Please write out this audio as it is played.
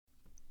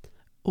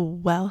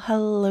Well,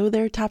 hello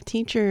there, top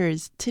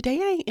teachers. Today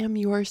I am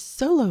your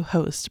solo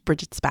host,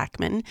 Bridget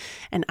Spackman,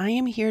 and I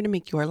am here to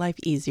make your life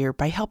easier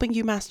by helping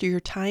you master your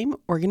time,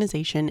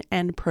 organization,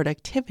 and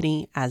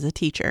productivity as a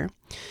teacher.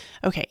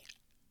 Okay,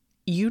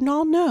 you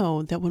all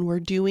know that when we're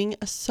doing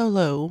a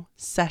solo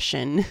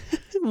session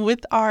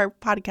with our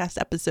podcast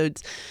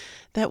episodes,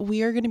 that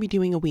we are going to be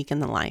doing a week in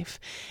the life.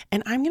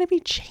 And I'm going to be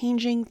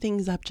changing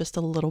things up just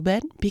a little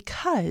bit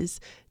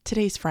because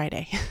today's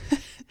Friday.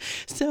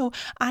 So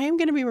I am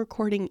going to be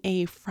recording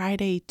a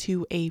Friday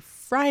to a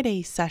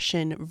Friday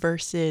session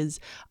versus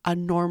a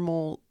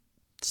normal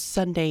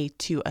Sunday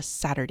to a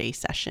Saturday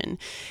session.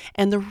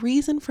 And the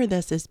reason for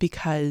this is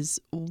because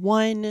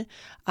one,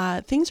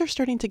 things are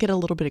starting to get a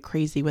little bit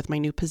crazy with my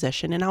new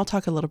position, and I'll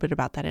talk a little bit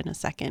about that in a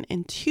second.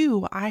 And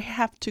two, I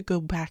have to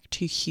go back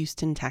to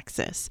Houston,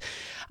 Texas.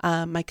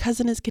 My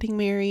cousin is getting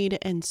married,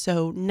 and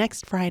so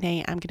next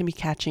Friday, I'm going to be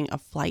catching a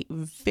flight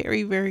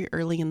very, very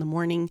early in the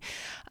morning.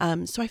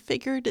 So I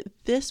figured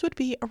this would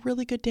be a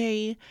really good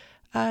day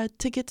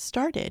to get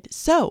started.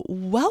 So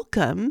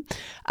welcome.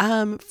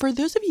 For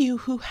those of you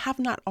who have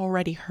not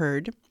already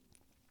heard,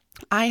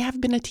 I have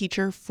been a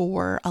teacher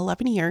for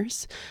 11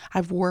 years.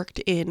 I've worked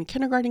in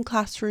kindergarten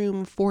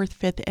classroom, 4th,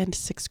 5th, and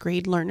 6th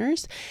grade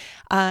learners.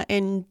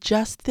 And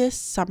just this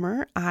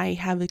summer, I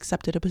have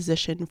accepted a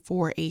position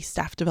for a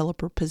staff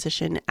developer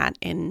position at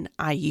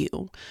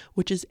NIU,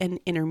 which is an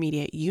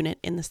intermediate unit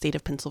in the state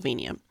of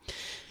Pennsylvania.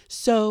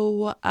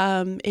 So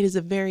it is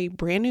a very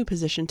brand new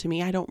position to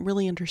me. I don't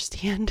really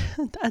understand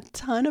a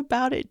ton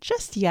about it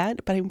just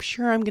yet, but I'm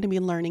sure I'm going to be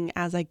learning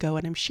as I go.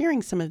 And I'm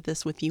sharing some of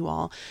this with you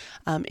all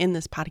in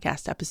this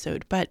podcast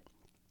episode. But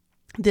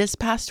this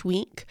past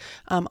week,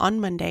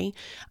 on Monday,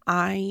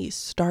 I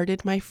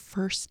started my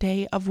first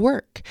day of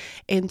work.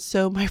 And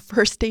so my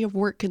first day of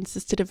work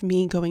consisted of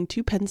me going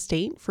to Penn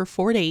State for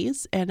 4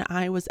 days. And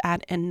I was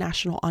at a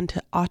national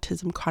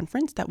autism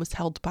conference that was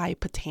held by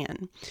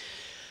PATAN.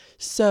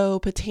 So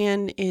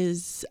PATAN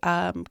is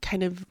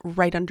kind of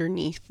right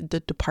underneath the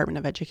Department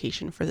of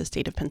Education for the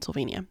state of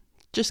Pennsylvania.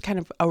 Just kind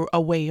of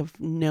a way of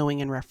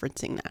knowing and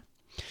referencing that.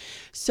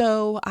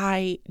 So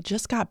I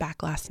just got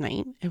back last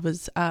night. It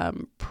was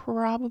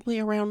probably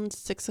around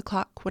 6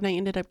 o'clock when I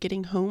ended up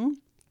getting home.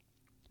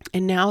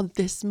 And now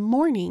this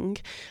morning,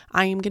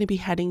 I am going to be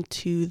heading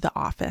to the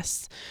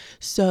office.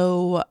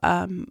 So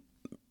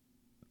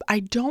I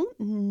don't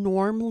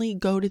normally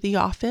go to the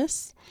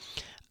office.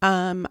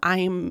 I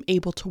am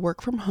able to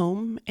work from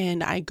home,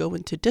 and I go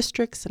into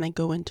districts and I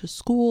go into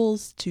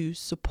schools to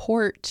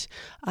support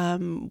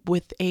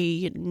with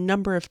a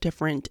number of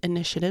different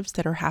initiatives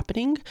that are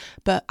happening,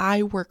 but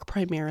I work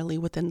primarily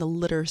within the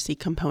literacy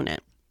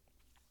component.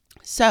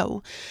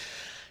 So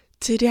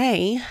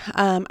today,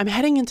 I'm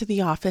heading into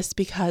the office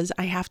because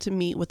I have to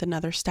meet with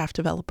another staff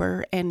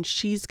developer, and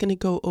she's going to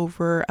go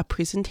over a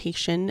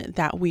presentation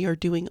that we are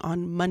doing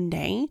on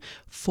Monday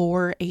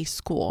for a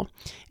school.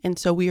 And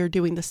so we are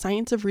doing the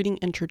Science of Reading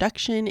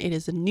Introduction. It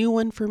is a new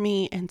one for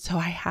me, and so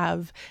I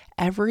have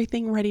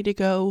everything ready to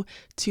go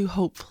to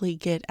hopefully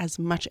get as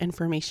much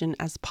information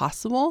as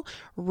possible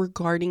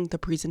regarding the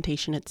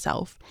presentation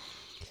itself.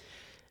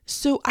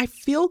 So I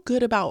feel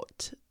good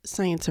about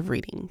Science of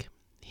Reading.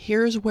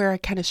 Here's where I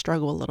kind of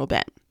struggle a little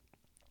bit.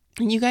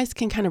 And you guys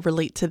can kind of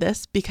relate to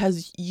this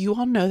because you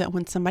all know that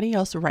when somebody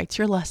else writes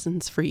your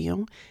lessons for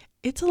you,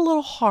 it's a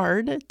little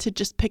hard to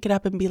just pick it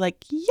up and be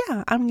like,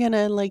 yeah, I'm going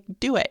to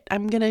do it.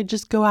 I'm going to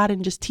just go out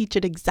and just teach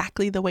it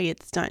exactly the way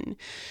it's done.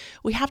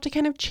 We have to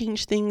kind of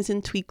change things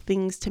and tweak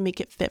things to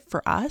make it fit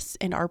for us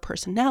and our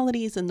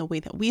personalities and the way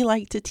that we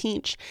like to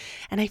teach.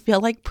 And I feel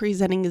like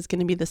presenting is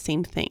going to be the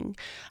same thing.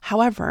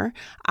 However,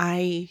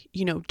 I,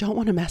 don't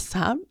want to mess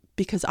up,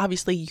 because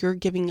obviously you're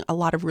giving a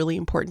lot of really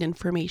important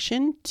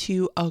information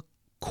to a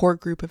core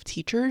group of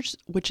teachers,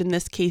 which in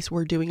this case,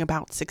 we're doing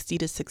about 60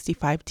 to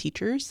 65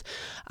 teachers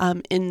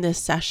in this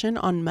session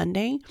on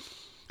Monday.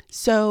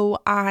 So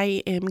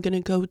I am going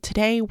to go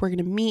today. We're going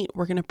to meet.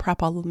 We're going to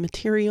prep all the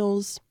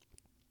materials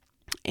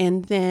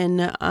and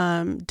then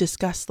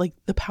discuss the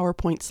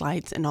PowerPoint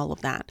slides and all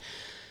of that.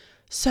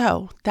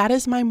 So that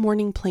is my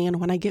morning plan.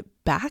 When I get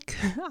back,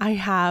 I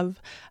have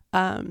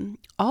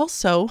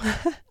also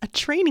a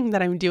training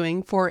that I'm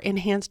doing for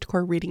enhanced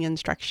core reading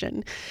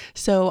instruction.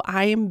 So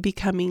I am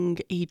becoming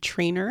a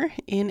trainer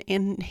in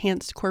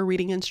enhanced core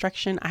reading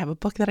instruction. I have a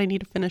book that I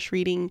need to finish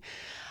reading.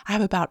 I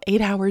have about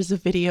 8 hours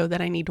of video that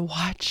I need to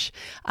watch,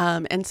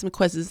 and some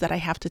quizzes that I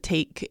have to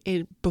take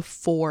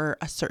before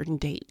a certain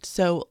date.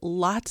 So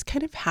lots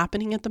kind of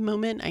happening at the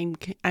moment.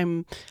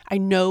 I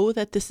know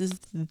that this is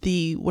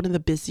one of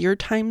the busier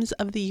times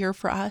of the year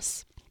for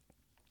us.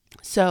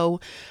 So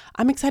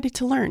I'm excited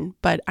to learn,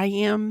 but I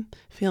am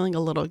feeling a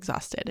little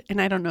exhausted. And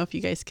I don't know if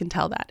you guys can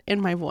tell that in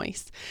my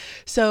voice.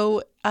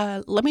 So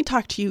let me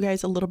talk to you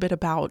guys a little bit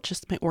about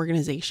just my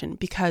organization,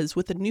 because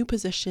with a new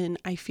position,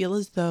 I feel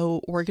as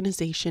though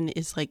organization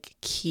is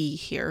key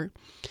here.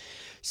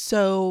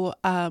 So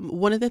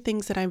one of the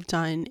things that I've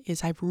done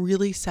is I've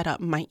really set up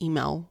my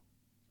email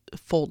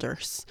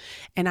folders.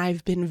 And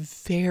I've been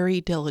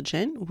very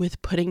diligent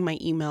with putting my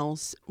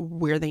emails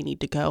where they need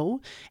to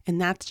go. And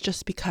that's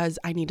just because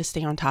I need to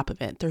stay on top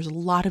of it. There's a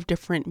lot of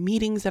different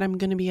meetings that I'm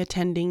going to be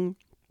attending.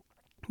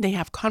 They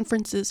have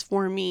conferences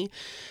for me.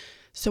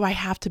 So I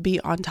have to be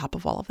on top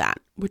of all of that,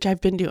 which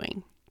I've been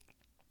doing.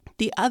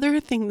 The other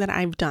thing that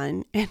I've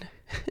done, and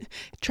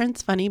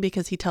Trent's funny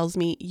because he tells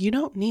me, you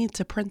don't need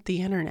to print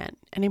the internet.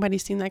 Anybody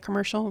seen that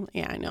commercial?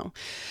 Yeah, I know.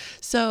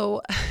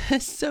 So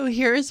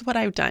here's what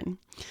I've done.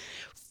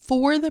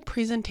 For the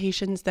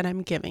presentations that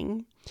I'm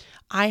giving,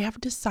 I have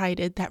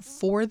decided that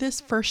for this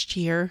first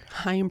year,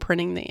 I am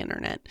printing the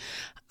internet.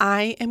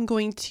 I am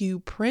going to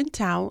print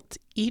out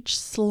each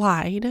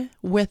slide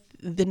with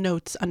the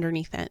notes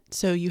underneath it.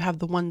 So you have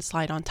the one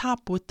slide on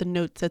top with the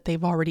notes that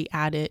they've already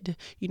added,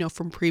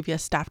 from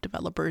previous staff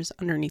developers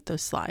underneath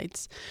those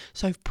slides.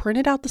 So I've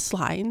printed out the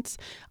slides.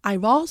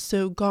 I've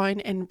also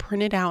gone and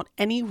printed out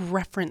any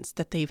reference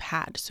that they've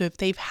had. So if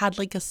they've had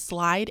like a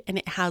slide and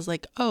it has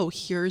like, oh,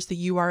 here's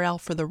the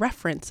URL for the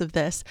reference of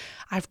this,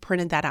 I've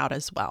printed that out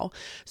as well.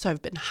 So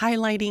I've been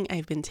highlighting,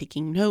 I've been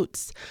taking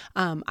notes.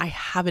 I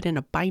have it in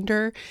a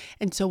binder.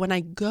 And so when I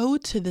go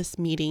to this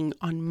meeting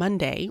on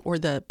Monday, or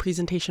the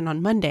presentation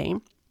on Monday,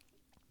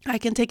 I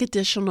can take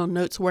additional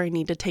notes where I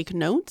need to take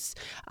notes,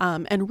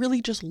 and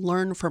really just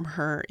learn from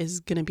her is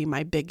going to be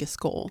my biggest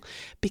goal,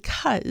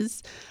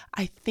 because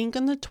I think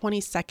on the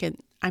 22nd,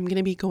 I'm going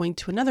to be going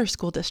to another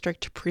school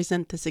district to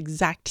present this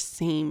exact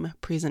same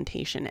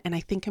presentation. And I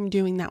think I'm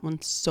doing that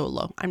one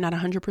solo. I'm not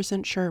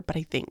 100% sure, but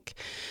I think.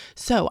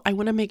 So I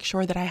want to make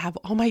sure that I have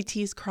all my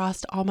T's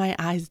crossed, all my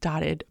I's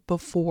dotted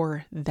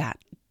before that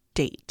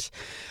date.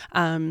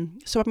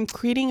 So I'm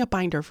creating a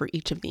binder for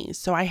each of these.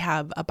 So I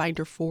have a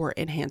binder for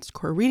enhanced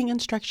core reading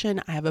instruction.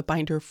 I have a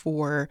binder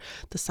for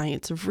the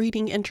science of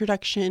reading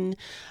introduction.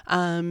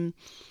 And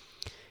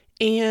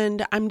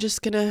I'm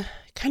just going to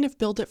kind of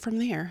build it from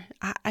there.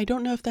 I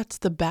don't know if that's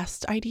the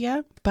best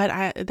idea,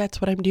 but that's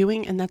what I'm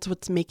doing. And that's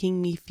what's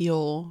making me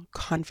feel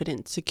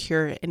confident,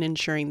 secure, and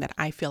ensuring that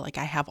I feel like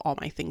I have all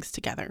my things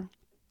together.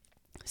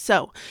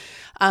 So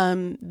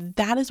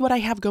that is what I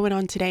have going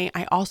on today.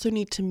 I also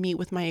need to meet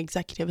with my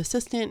executive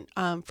assistant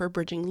for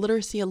bridging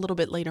literacy a little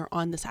bit later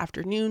on this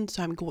afternoon.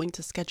 So I'm going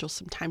to schedule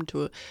some time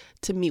to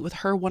meet with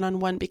her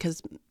one-on-one,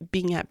 because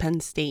being at Penn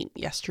State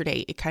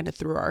yesterday, it kind of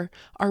threw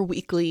our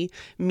weekly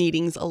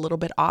meetings a little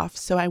bit off.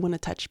 So I want to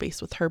touch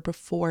base with her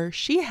before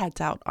she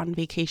heads out on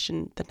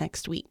vacation the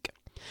next week.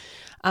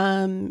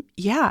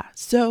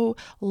 So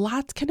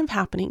lots kind of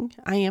happening.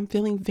 I am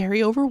feeling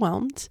very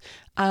overwhelmed,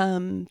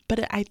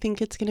 but I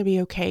think it's going to be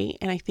okay.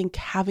 And I think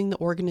having the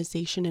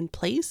organization in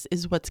place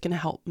is what's going to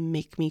help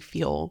make me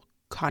feel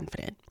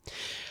confident.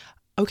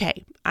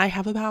 Okay, I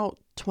have about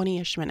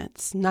 20-ish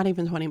minutes, not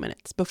even 20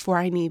 minutes before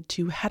I need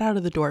to head out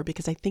of the door,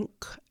 because I think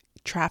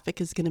traffic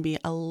is going to be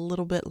a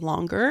little bit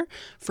longer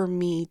for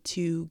me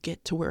to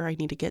get to where I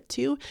need to get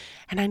to.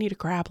 And I need to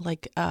grab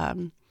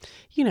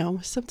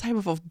some type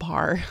of a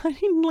bar. I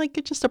mean,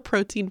 like just a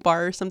protein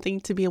bar or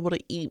something to be able to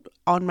eat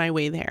on my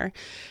way there,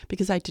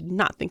 because I did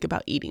not think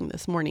about eating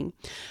this morning.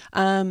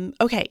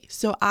 Okay,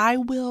 so I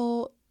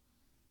will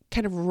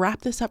kind of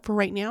wrap this up for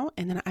right now,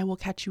 and then I will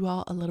catch you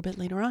all a little bit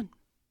later on.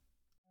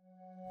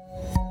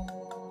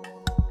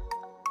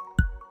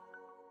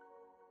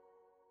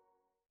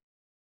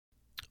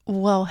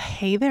 Well,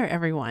 hey there,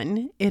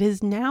 everyone. It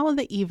is now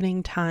the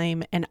evening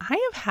time, and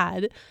I have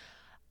had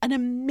an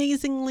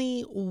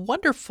amazingly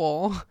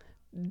wonderful,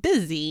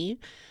 busy,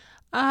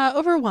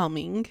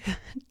 overwhelming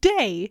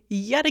day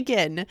yet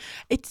again.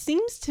 It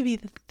seems to be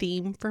the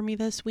theme for me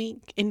this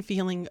week in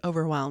feeling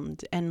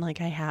overwhelmed and like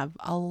I have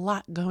a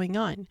lot going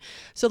on.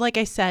 So like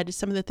I said,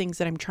 some of the things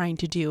that I'm trying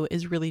to do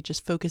is really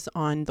just focus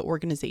on the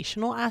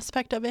organizational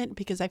aspect of it,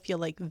 because I feel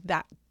like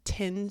that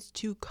tends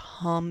to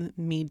calm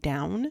me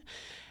down,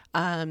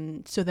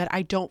 so that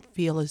I don't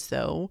feel as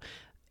though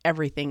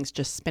everything's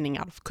just spinning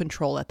out of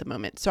control at the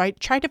moment. So I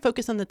try to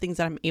focus on the things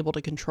that I'm able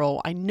to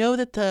control. I know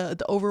that the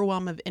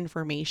overwhelm of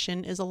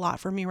information is a lot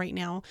for me right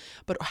now,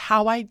 but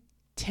how I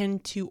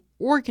tend to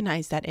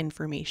organize that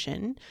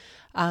information,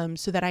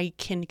 so that I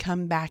can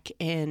come back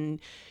and,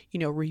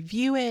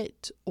 review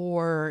it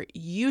or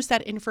use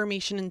that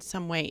information in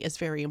some way is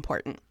very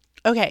important.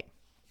 Okay.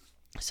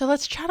 So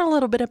let's chat a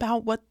little bit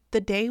about what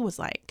the day was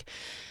like.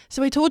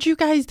 So I told you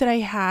guys that I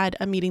had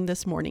a meeting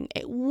this morning.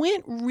 It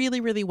went really,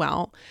 really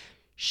well.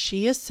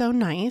 She is so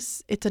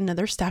nice. It's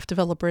another staff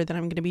developer that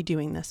I'm going to be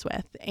doing this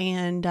with.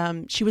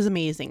 And she was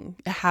amazing.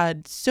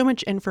 Had so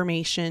much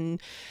information,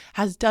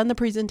 has done the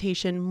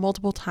presentation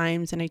multiple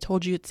times. And I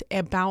told you it's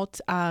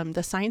about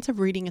the science of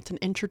reading. It's an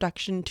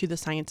introduction to the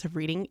science of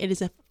reading. It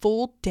is a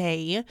full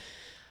day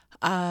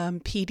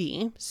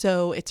PD.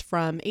 So it's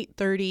from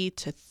 8:30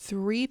 to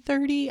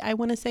 3:30, I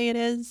want to say it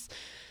is.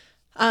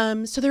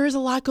 So there is a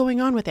lot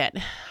going on with it.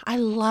 I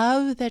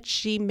love that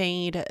she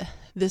made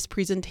this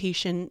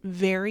presentation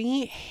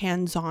very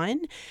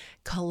hands-on,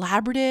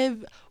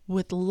 collaborative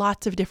with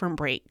lots of different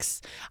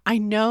breaks. I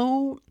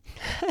know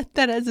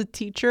that as a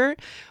teacher,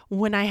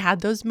 when I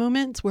had those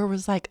moments where it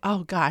was like,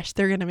 oh gosh,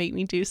 they're going to make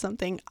me do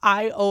something,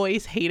 I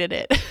always hated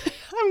it.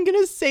 I'm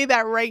going to say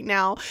that right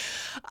now.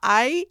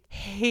 I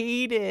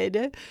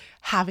hated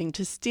having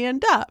to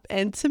stand up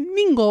and to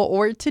mingle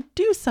or to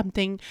do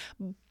something.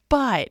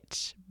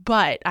 But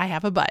I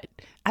have a but.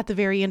 At the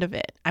very end of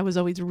it, I was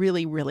always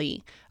really,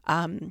 really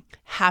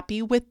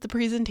happy with the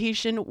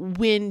presentation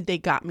when they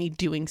got me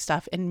doing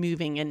stuff and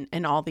moving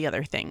and all the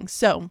other things.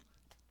 So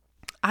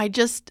I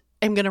just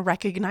am going to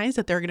recognize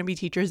that there are going to be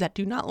teachers that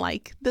do not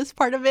like this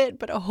part of it,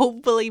 but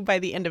hopefully by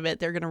the end of it,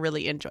 they're going to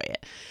really enjoy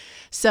it.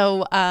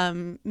 So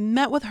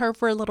met with her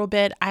for a little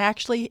bit. I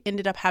actually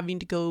ended up having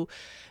to go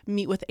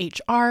meet with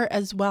HR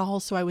as well.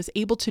 So I was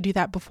able to do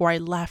that before I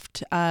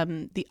left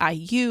the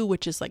IU,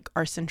 which is like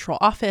our central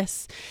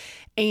office,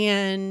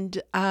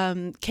 and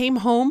came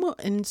home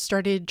and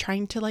started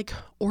trying to like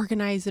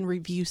organize and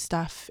review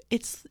stuff.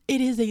 It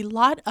is a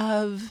lot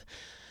of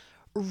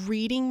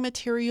reading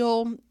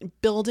material,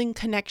 building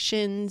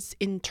connections,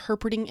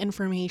 interpreting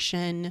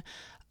information,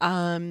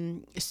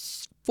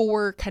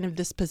 for kind of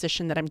this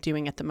position that I'm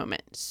doing at the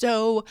moment.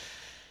 So,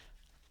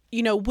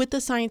 with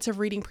the science of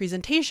reading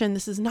presentation,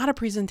 this is not a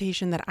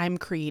presentation that I'm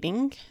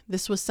creating.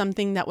 This was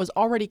something that was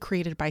already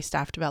created by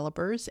staff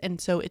developers. And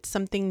so it's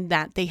something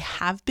that they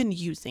have been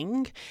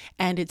using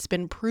and it's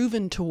been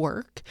proven to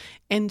work.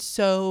 And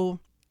so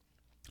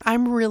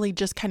I'm really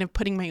just kind of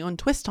putting my own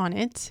twist on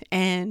it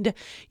and,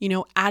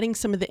 adding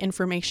some of the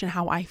information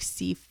how I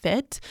see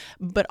fit,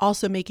 but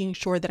also making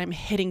sure that I'm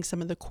hitting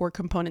some of the core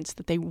components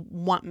that they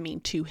want me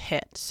to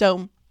hit.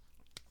 So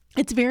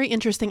it's very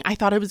interesting. I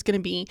thought it was going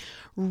to be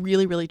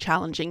really, really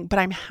challenging, but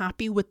I'm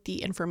happy with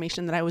the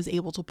information that I was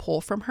able to pull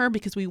from her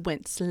because we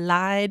went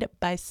slide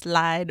by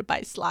slide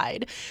by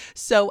slide.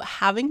 So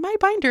having my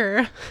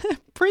binder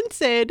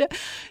printed,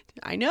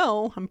 I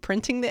know I'm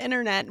printing the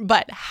internet,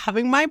 but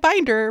having my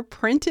binder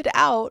printed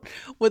out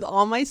with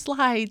all my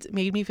slides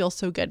made me feel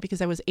so good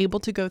because I was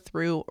able to go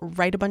through,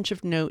 write a bunch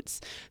of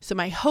notes. So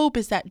my hope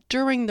is that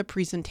during the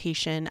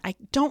presentation, I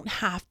don't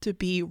have to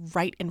be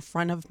right in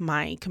front of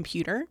my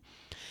computer.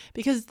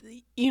 Because,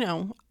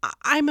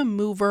 I'm a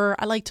mover.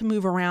 I like to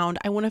move around.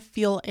 I want to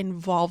feel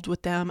involved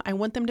with them. I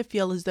want them to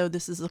feel as though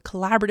this is a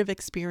collaborative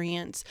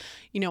experience.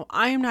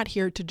 I am not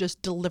here to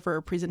just deliver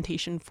a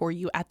presentation for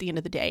you at the end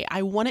of the day.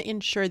 I want to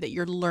ensure that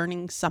you're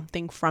learning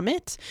something from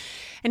it.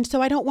 And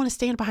so I don't want to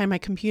stand behind my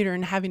computer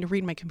and having to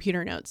read my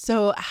computer notes.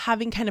 So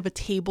having kind of a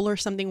table or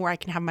something where I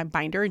can have my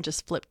binder and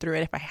just flip through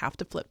it if I have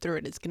to flip through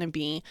it is going to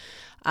be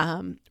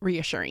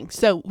reassuring.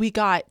 So we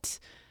got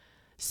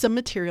some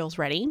materials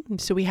ready.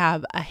 So we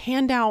have a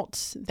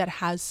handout that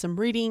has some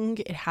reading.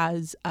 It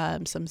has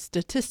some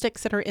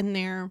statistics that are in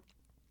there.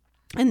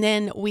 And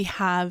then we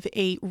have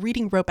a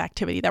reading rope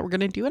activity that we're going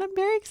to do. And I'm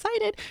very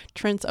excited.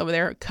 Trent's over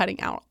there cutting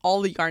out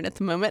all the yarn at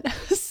the moment.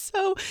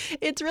 So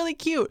it's really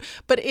cute.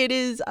 But it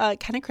is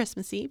kind of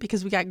Christmassy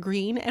because we got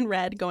green and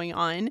red going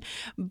on.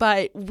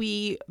 But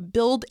we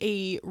build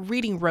a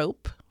reading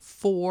rope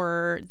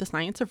for the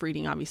science of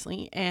reading,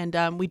 obviously. And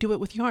we do it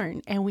with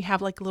yarn. And we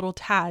have like little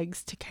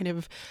tags to kind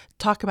of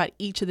talk about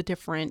each of the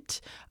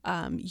different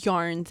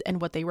yarns and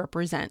what they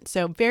represent.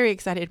 So very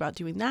excited about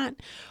doing that.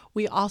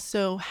 We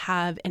also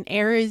have an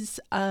Eris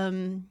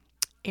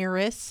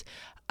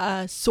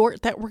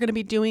sort that we're going to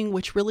be doing,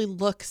 which really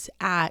looks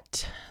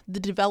at the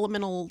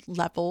developmental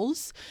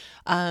levels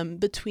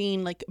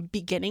between like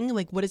beginning,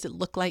 like what does it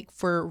look like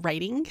for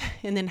writing,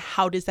 and then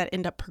how does that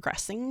end up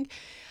progressing.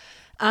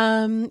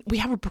 We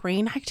have a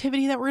brain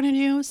activity that we're going to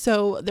do.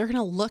 So they're going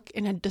to look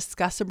and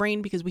discuss a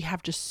brain because we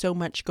have just so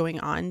much going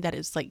on that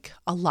is like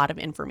a lot of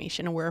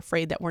information. And we're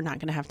afraid that we're not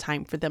going to have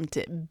time for them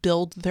to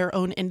build their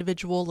own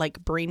individual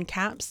like brain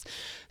caps.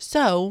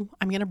 So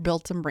I'm going to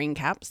build some brain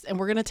caps and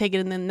we're going to take it.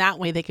 And then that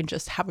way they can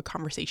just have a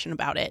conversation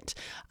about it.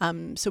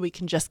 So we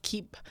can just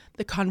keep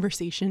the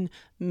conversation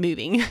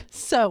moving.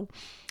 So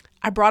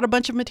I brought a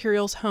bunch of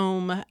materials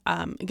home.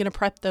 I'm going to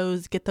prep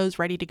those, get those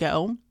ready to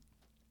go.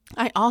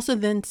 I also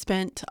then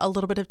spent a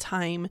little bit of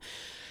time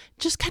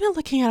just kind of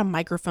looking at a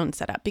microphone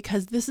setup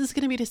because this is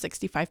going to be to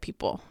 65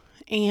 people.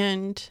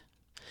 And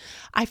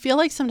I feel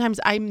like sometimes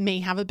I may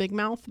have a big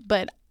mouth,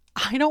 but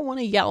I don't want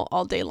to yell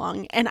all day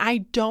long. And I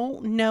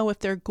don't know if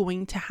they're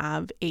going to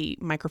have a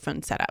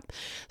microphone setup.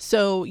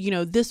 So,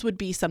 this would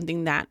be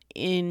something that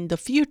in the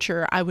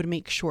future, I would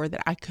make sure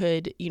that I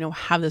could,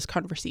 have this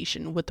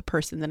conversation with the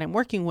person that I'm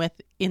working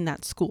with in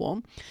that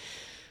school.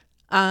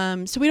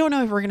 So we don't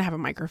know if we're going to have a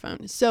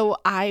microphone. So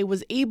I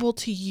was able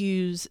to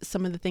use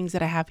some of the things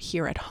that I have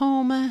here at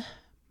home.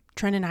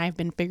 Trent and I have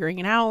been figuring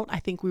it out. I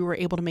think we were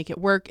able to make it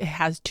work. It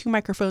has 2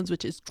 microphones,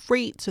 which is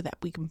great so that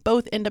we can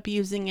both end up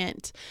using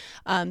it.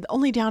 The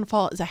only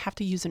downfall is I have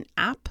to use an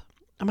app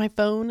on my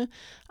phone,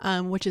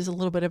 which is a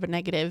little bit of a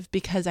negative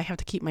because I have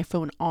to keep my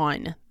phone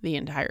on the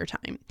entire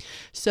time.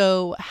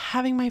 So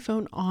having my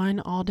phone on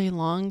all day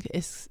long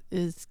is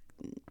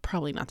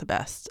probably not the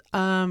best.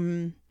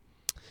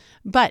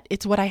 but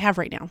it's what I have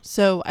right now.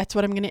 So that's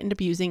what I'm going to end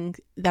up using,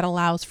 that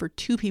allows for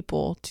two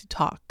people to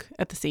talk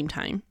at the same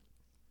time,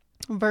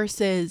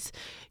 versus,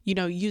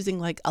 using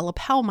like a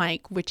lapel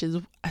mic, which is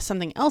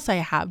something else I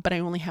have, but I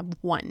only have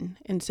one.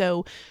 And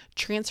so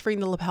transferring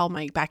the lapel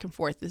mic back and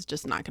forth is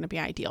just not going to be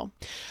ideal.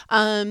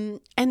 And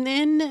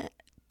then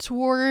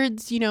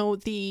towards,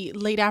 the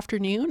late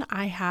afternoon,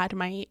 I had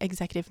my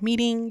executive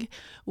meeting.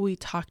 We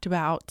talked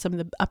about some of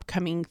the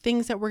upcoming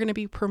things that we're going to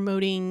be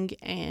promoting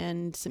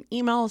and some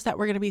emails that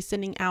we're going to be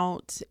sending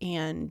out.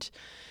 And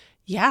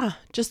yeah,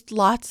 just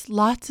lots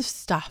of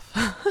stuff.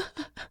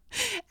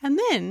 And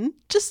then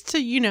just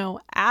to,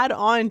 add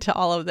on to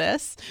all of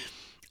this,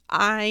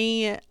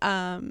 I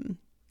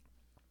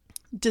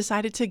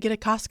decided to get a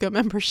Costco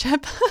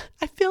membership.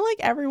 I feel like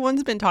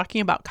everyone's been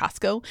talking about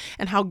Costco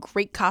and how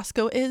great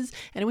Costco is.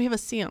 And we have a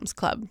Sam's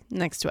Club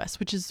next to us,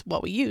 which is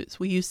what we use.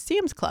 We use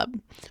Sam's Club.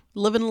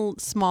 We live in a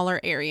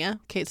smaller area.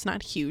 Okay, it's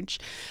not huge.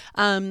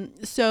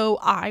 So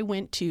I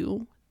went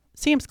to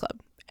Sam's Club,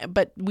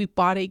 but we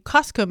bought a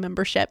Costco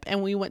membership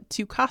and we went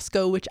to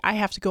Costco, which I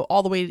have to go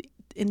all the way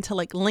into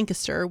like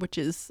Lancaster, which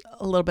is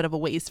a little bit of a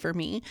ways for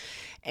me.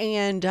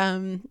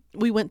 And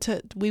we went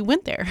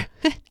there.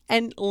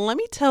 And let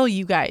me tell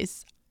you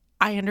guys,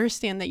 I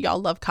understand that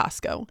y'all love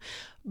Costco,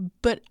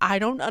 but I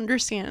don't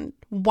understand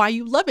why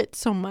you love it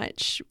so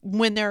much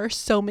when there are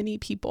so many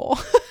people.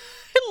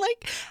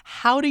 Like,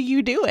 how do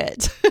you do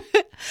it?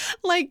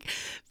 Like,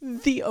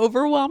 the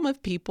overwhelm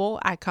of people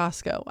at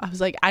Costco. I was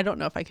like, I don't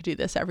know if I could do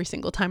this every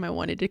single time I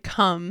wanted to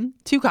come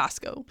to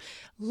Costco.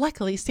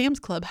 Luckily, Sam's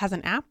Club has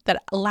an app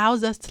that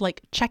allows us to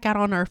like check out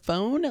on our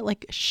phone,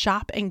 like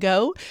shop and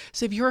go.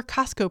 So if you're a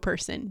Costco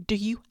person, do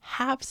you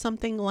have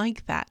something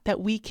like that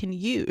we can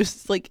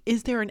use? Like,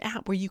 is there an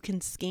app where you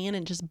can scan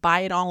and just buy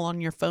it all on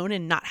your phone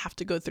and not have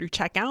to go through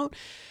checkout?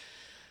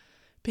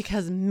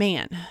 Because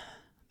man,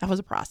 that was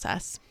a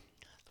process.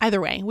 Either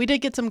way, we did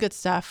get some good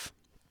stuff.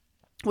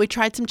 We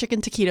tried some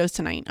chicken taquitos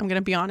tonight. I'm going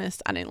to be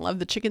honest, I didn't love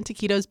the chicken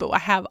taquitos, but I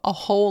have a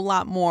whole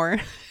lot more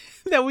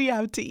that we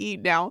have to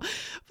eat now.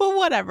 But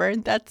whatever,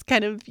 that's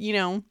kind of,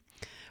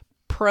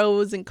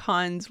 pros and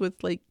cons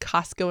with like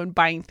Costco and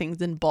buying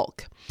things in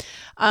bulk.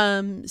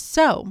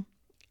 So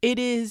it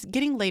is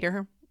getting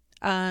later.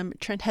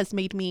 Trent has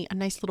made me a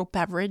nice little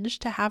beverage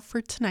to have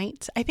for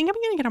tonight. I think I'm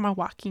going to get on my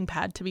walking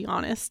pad, to be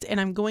honest,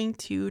 and I'm going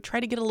to try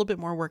to get a little bit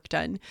more work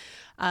done.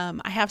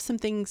 I have some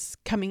things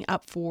coming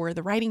up for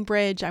the writing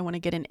bridge. I want to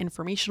get an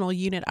informational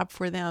unit up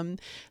for them.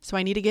 So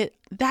I need to get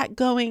that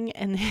going,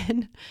 and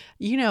then,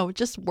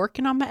 just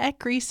working on my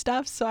ECRI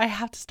stuff. So I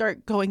have to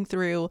start going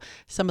through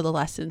some of the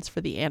lessons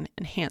for the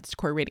enhanced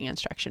core reading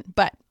instruction.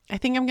 But I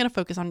think I'm going to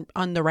focus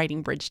on the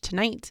writing bridge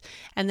tonight,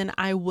 and then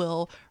I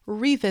will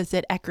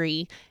revisit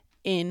ECRI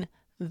in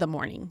the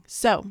morning.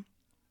 So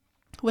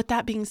with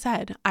that being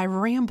said, I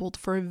rambled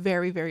for a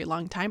very, very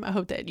long time. I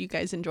hope that you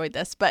guys enjoyed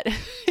this, but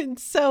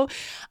so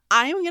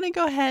I'm going to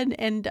go ahead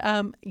and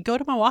go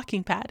to my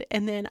walking pad,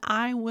 and then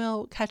I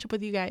will catch up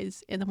with you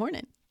guys in the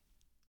morning.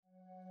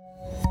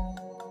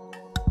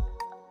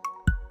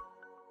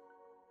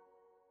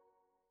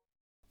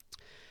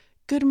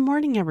 Good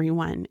morning,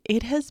 everyone.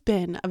 It has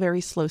been a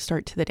very slow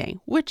start to the day,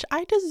 which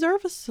I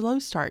deserve a slow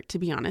start, to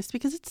be honest,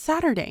 because it's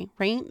Saturday,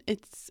 right?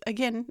 It's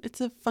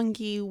a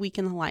funky week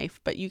in the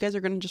life, but you guys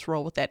are going to just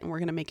roll with it and we're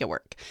going to make it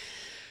work.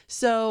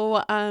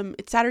 So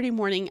it's Saturday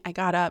morning. I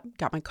got up,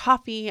 got my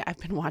coffee. I've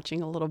been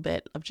watching a little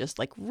bit of just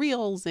like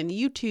reels and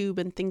YouTube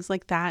and things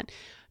like that.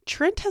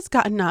 Trent has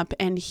gotten up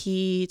and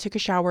he took a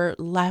shower,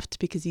 left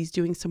because he's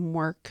doing some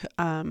work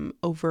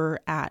over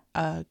at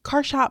a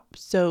car shop.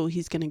 So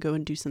he's going to go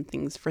and do some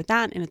things for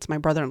that. And it's my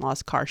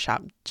brother-in-law's car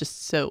shop,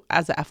 just so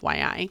as a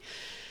FYI.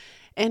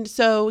 And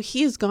so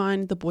he is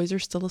gone. The boys are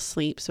still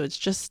asleep. So it's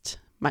just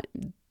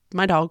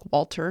my dog,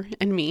 Walter,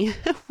 and me.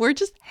 We're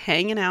just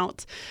hanging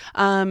out.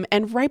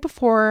 And right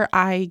before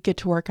I get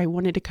to work, I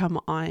wanted to come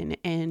on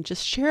and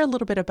just share a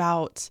little bit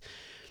about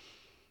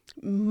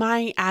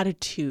my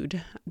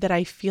attitude that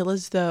I feel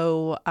as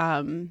though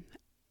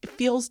it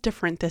feels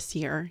different this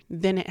year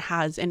than it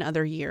has in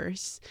other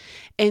years.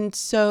 And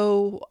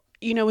so,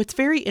 it's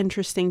very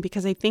interesting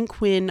because I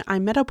think when I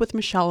met up with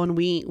Michelle and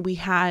we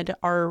had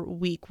our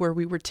week where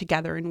we were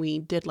together and we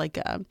did like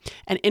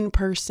an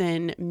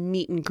in-person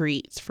meet and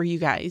greet for you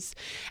guys,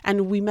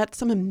 and we met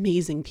some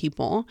amazing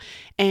people.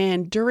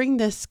 And during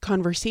this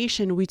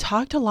conversation, we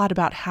talked a lot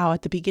about how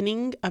at the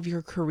beginning of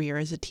your career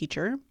as a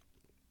teacher,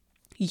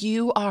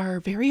 you are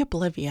very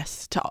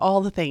oblivious to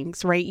all the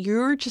things, right?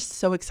 You're just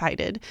so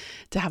excited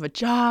to have a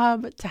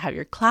job, to have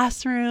your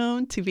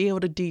classroom, to be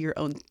able to do your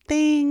own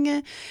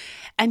thing.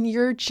 And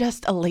you're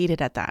just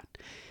elated at that.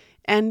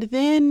 And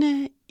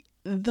then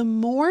the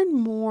more and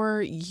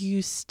more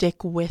you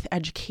stick with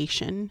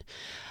education,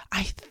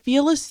 I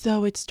feel as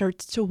though it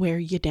starts to wear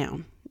you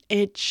down.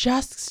 It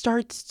just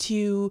starts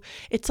to,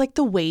 it's like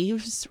the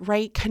waves,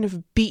 right? Kind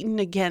of beaten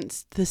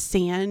against the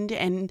sand,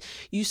 and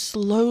you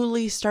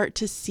slowly start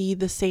to see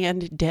the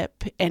sand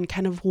dip and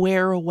kind of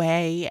wear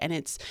away. And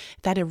it's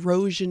that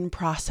erosion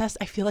process.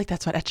 I feel like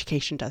that's what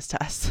education does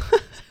to us.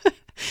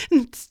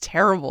 It's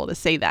terrible to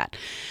say that,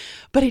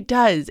 but it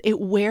does. It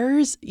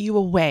wears you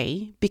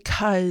away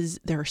because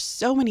there are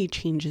so many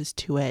changes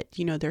to it.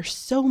 There's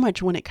so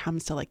much when it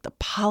comes to like the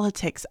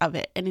politics of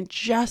it, and it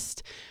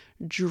just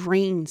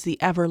drains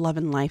the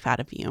ever-loving life out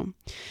of you.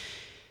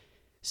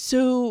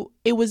 So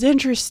it was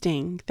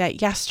interesting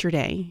that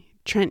yesterday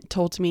Trent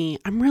told me,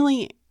 I'm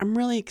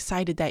really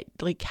excited that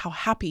like how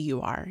happy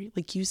you are.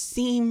 Like you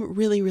seem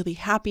really, really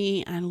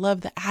happy, and I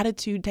love the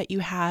attitude that you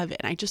have.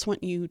 And I just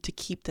want you to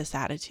keep this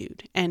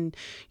attitude and,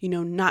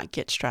 not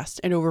get stressed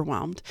and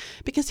overwhelmed,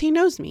 because he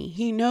knows me.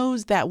 He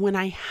knows that when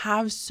I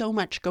have so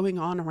much going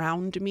on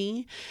around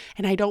me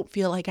and I don't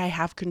feel like I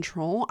have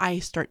control, I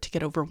start to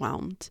get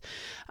overwhelmed.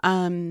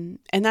 And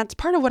that's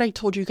part of what I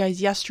told you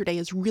guys yesterday,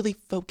 is really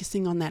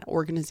focusing on that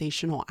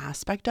organizational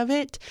aspect of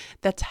it.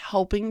 That's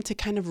helping to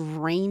kind of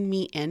rein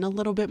me in a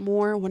little bit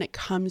more when it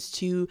comes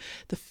to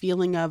the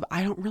feeling of,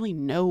 I don't really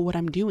know what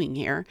I'm doing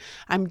here.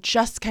 I'm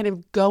just kind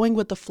of going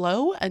with the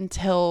flow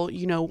until,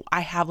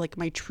 I have like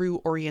my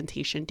true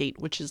orientation date,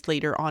 which is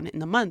later on in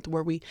the month,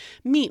 where we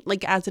meet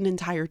like as an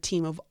entire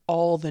team of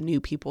all the new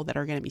people that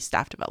are going to be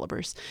staff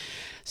developers.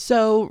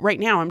 So right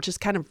now I'm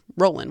just kind of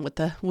rolling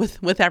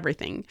with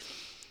everything.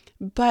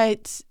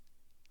 But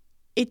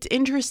it's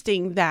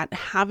interesting that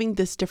having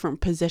this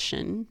different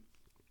position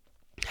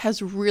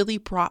has really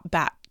brought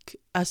back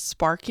a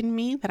spark in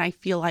me that I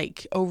feel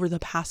like over the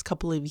past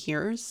couple of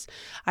years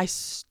I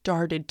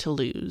started to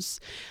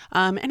lose.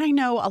 And I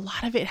know a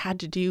lot of it had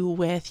to do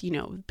with,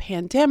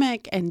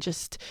 pandemic and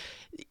just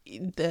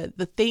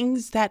the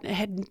things that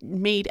had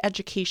made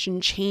education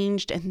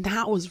changed. And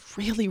that was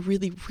really,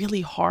 really,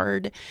 really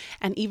hard.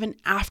 And even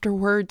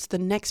afterwards, the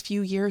next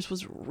few years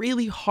was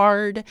really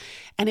hard,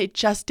 and it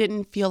just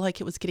didn't feel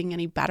like it was getting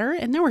any better.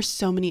 And there were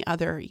so many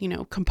other,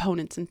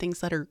 components and things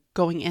that are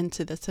going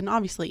into this. And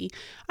obviously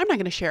I'm not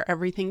going to share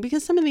everything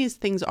because some of these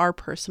things are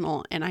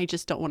personal and I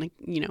just don't want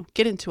to,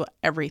 get into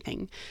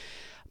everything.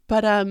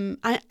 But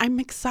I'm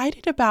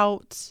excited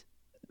about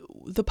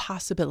the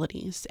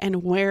possibilities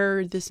and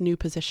where this new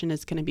position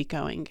is going to be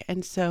going.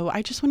 And so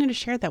I just wanted to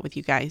share that with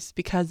you guys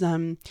because,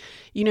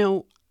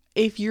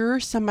 if you're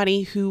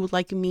somebody who,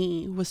 like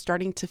me, was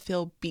starting to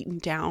feel beaten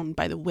down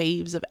by the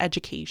waves of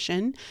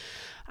education,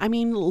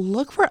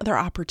 look for other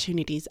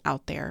opportunities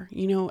out there.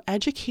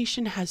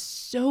 Education has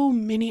so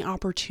many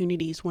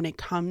opportunities when it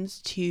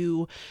comes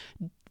to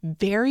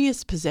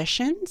various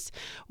positions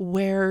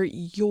where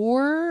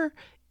your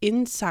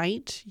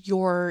insight,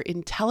 your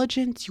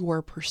intelligence,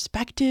 your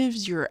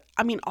perspectives,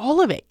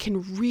 all of it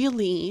can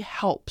really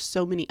help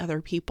so many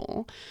other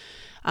people.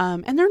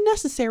 And they're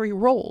necessary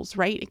roles,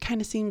 right? It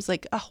kind of seems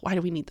like, oh, why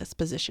do we need this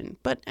position?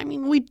 But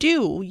we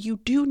do. You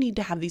do need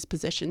to have these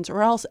positions,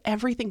 or else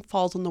everything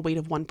falls on the weight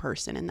of one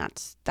person, and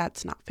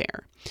that's not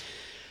fair.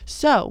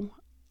 So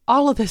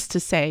all of this to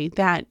say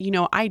that,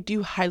 I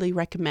do highly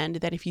recommend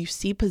that if you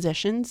see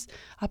positions,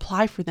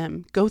 apply for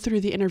them, go through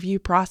the interview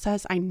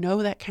process. I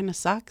know that kind of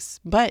sucks,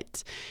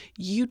 but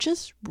you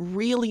just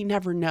really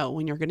never know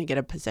when you're going to get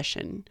a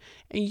position,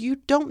 and you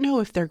don't know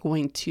if they're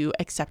going to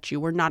accept you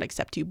or not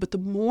accept you. But the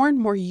more and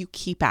more you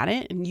keep at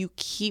it and you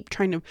keep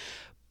trying to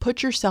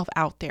put yourself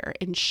out there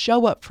and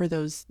show up for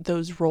those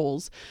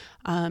roles,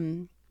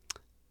 you're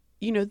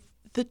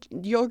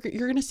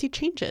going to see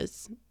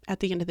changes at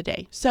the end of the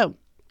day. So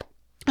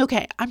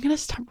okay, I'm going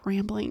to stop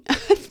rambling.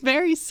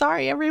 Very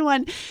sorry,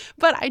 everyone,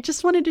 but I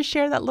just wanted to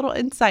share that little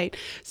insight.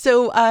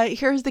 So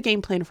here's the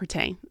game plan for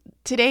today.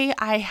 Today,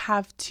 I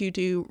have to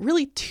do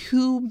really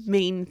two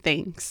main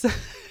things.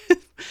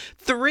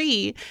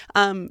 Three,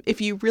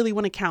 if you really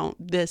want to count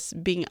this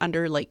being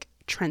under like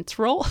Trent's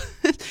role.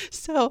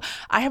 So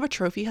I have a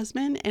trophy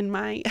husband, and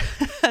my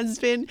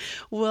husband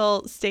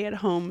will stay at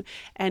home,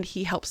 and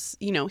he helps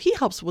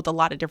with a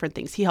lot of different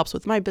things. He helps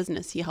with my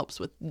business. He helps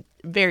with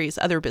various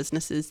other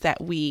businesses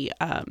that we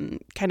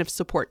kind of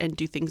support and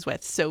do things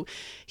with. So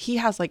he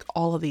has like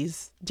all of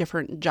these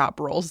different job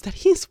roles that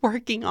he's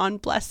working on,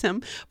 bless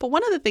him. But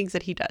one of the things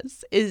that he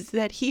does is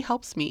that he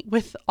helps me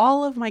with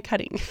all of my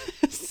cutting.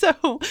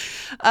 So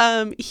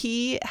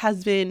he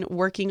has been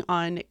working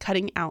on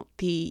cutting out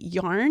the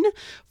yarn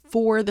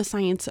for the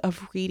Science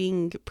of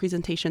Reading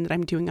presentation that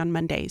I'm doing on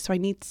Monday. So I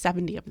need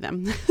 70 of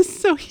them.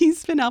 So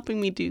he's been helping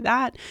me do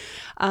that.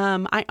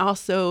 I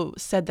also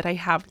said that I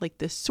have like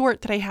this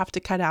sort that I have to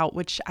cut out,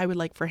 which I would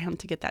like for him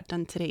to get that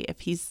done today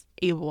if he's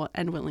able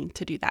and willing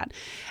to do that.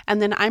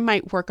 And then I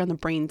might work on the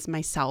brains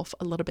myself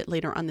a little bit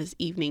later on this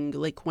evening,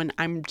 like when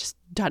I'm just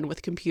done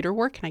with computer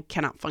work and I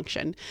cannot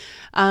function.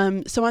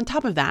 So on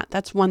top of that,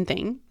 that's one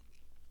thing.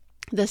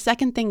 The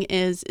second thing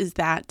is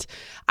that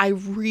I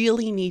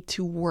really need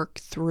to work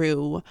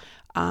through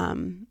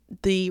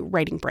the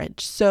writing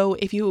bridge. So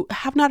if you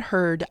have not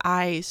heard,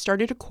 I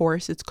started a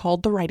course. It's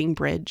called The Writing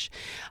Bridge,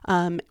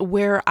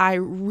 where I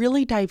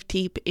really dive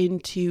deep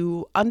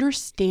into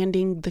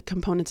understanding the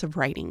components of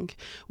writing.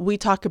 We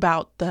talk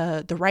about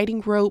the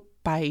writing rope,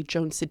 by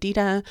Joan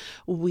Sedita.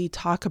 We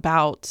talk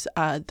about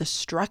the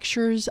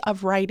structures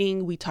of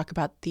writing. We talk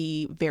about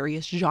the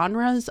various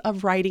genres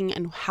of writing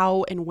and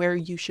how and where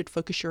you should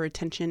focus your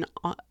attention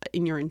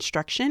in your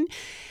instruction.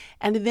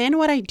 And then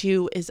what I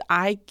do is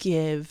I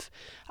give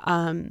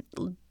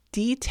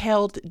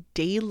detailed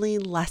daily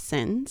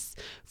lessons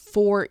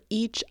for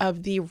each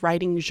of the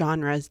writing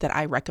genres that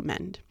I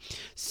recommend.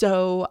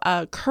 So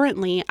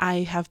currently I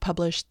have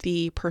published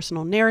the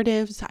personal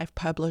narratives, I've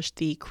published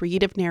the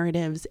creative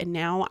narratives, and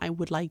now I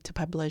would like to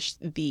publish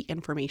the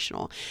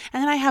informational.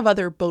 And then I have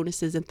other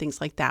bonuses and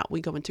things like that.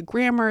 We go into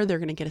grammar, they're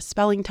going to get a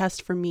spelling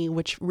test from me,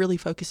 which really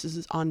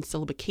focuses on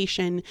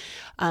syllabication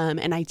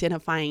and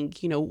identifying,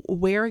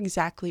 where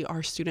exactly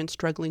are students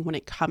struggling when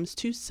it comes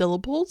to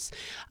syllables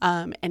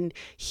and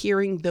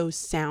hearing those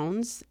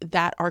sounds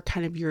that are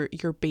kind of your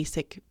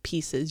basic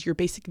pieces, your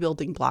basic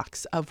building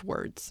blocks of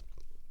words.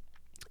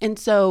 And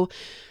so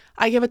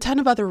I give a ton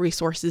of other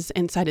resources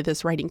inside of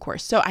this writing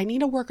course. So I need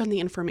to work on the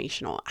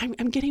informational.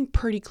 I'm getting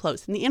pretty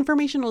close. And the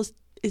informational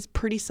is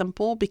pretty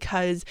simple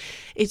because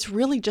it's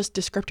really just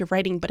descriptive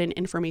writing, but in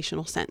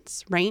informational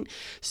sense, right?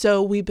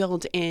 So we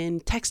build in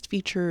text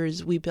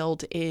features, we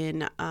build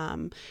in,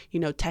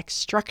 text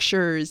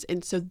structures.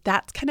 And so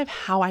that's kind of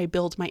how I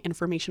build my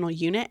informational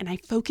unit. And I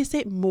focus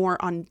it more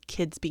on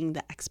kids being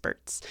the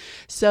experts.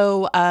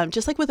 So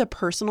just like with a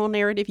personal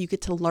narrative, you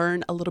get to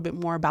learn a little bit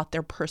more about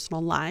their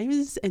personal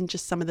lives and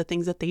just some of the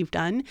things that they've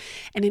done.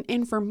 And in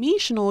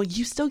informational,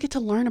 you still get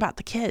to learn about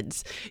the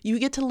kids. You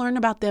get to learn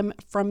about them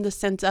from the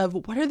sense of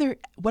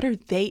what are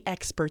they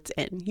experts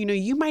in?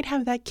 You might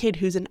have that kid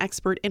who's an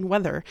expert in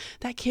weather,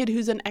 that kid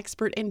who's an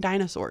expert in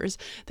dinosaurs,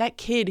 that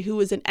kid who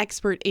is an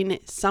expert in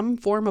some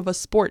form of a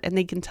sport, and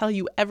they can tell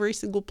you every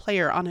single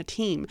player on a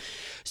team.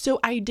 So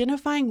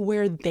identifying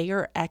where they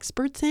are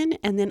experts in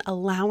and then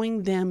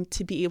allowing them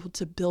to be able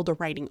to build a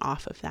writing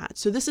off of that.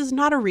 So this is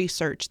not a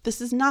research. This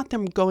is not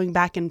them going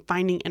back and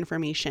finding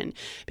information,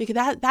 because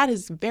that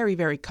is very,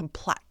 very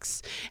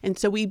complex. And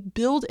so we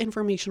build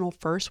informational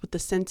first with the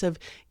sense of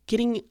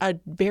getting a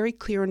very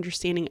clear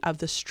understanding of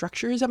the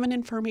structures of an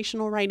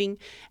informational writing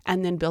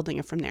and then building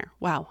it from there.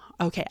 Wow.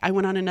 Okay. I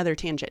went on another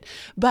tangent,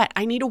 but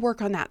I need to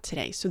work on that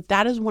today. So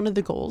that is one of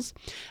the goals.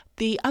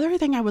 The other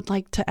thing I would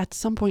like to at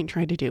some point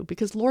try to do,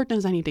 because Lord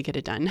knows I need to get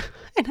it done,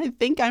 and I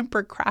think I'm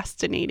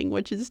procrastinating,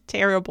 which is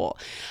terrible.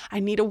 I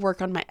need to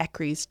work on my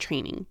ECRIs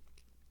training.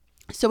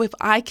 So if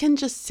I can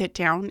just sit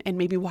down and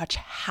maybe watch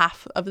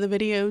half of the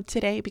video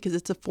today, because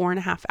it's a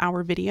 4.5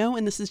 hour video,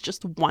 and this is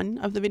just one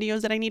of the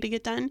videos that I need to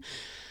get done,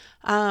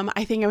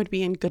 I think I would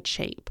be in good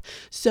shape.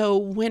 So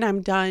when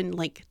I'm done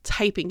like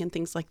typing and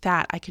things like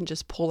that, I can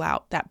just pull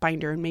out that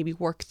binder and maybe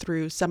work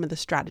through some of the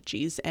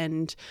strategies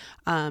and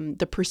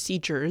the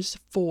procedures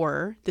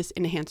for this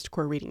enhanced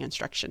core reading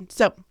instruction.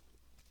 So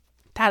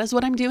that is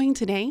what I'm doing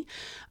today.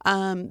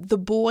 The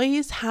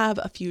boys have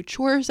a few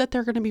chores that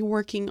they're going to be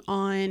working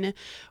on.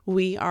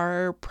 We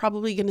are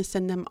probably going to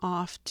send them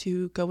off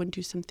to go and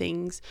do some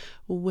things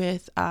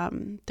with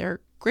their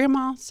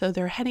grandma. So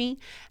they're heading.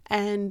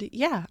 And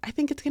yeah, I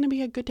think it's going to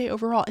be a good day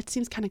overall. It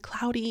seems kind of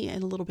cloudy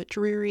and a little bit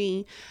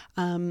dreary,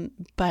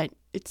 but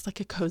it's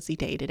like a cozy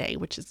day today,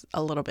 which is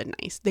a little bit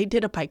nice. They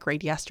did a bike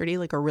ride yesterday,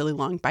 like a really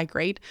long bike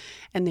ride,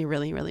 and they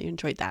really, really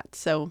enjoyed that.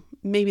 So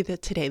maybe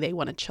today they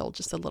want to chill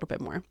just a little bit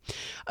more.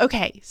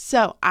 Okay,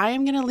 so I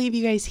am going to leave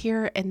you guys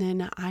here, and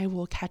then I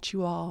will catch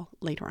you all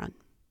later on.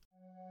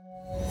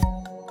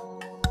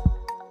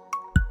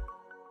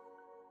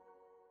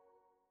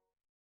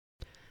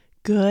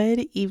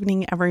 Good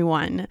evening,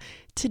 everyone.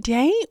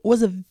 Today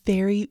was a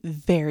very,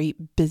 very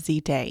busy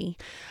day.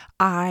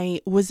 I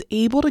was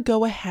able to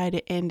go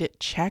ahead and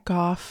check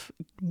off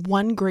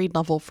one grade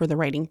level for the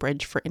writing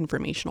bridge for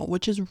informational,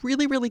 which is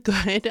really, really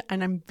good.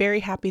 And I'm very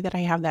happy that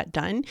I have that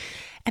done.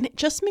 And it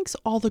just makes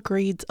all the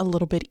grades a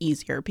little bit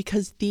easier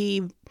because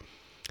the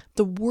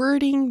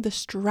wording, the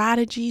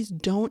strategies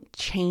don't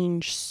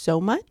change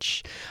so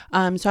much.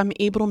 So I'm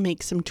able to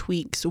make some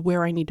tweaks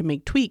where I need to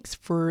make tweaks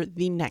for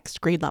the next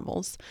grade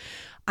levels.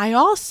 I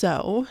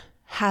also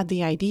had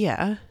the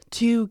idea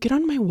to get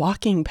on my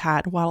walking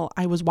pad while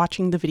I was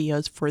watching the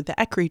videos for the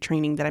ECRI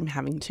training that I'm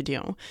having to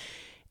do.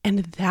 And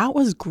that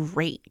was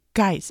great.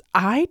 Guys,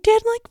 I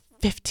did like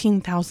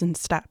 15,000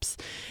 steps.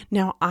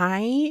 Now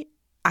I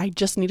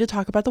just need to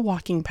talk about the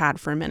walking pad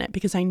for a minute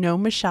because I know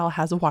Michelle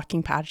has a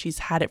walking pad. She's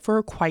had it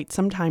for quite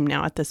some time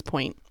now at this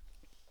point.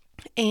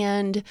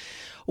 And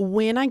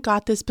when I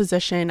got this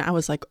position, I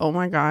was like, oh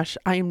my gosh,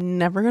 I'm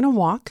never going to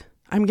walk.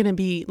 I'm going to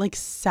be like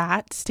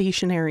sat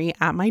stationary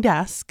at my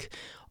desk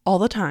all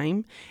the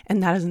time.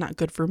 And that is not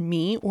good for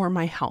me or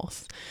my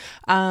health.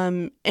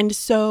 And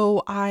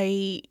so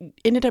I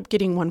ended up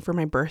getting one for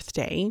my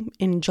birthday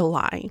in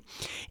July.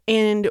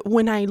 And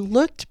when I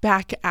looked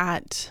back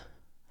at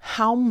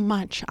how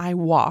much I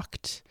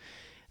walked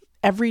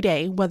every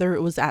day, whether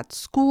it was at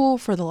school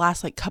for the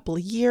last couple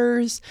of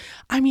years,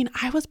 I mean,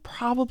 I was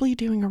probably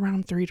doing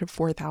around 3,000 to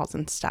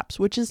 4,000 steps,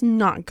 which is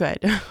not good.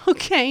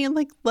 Okay.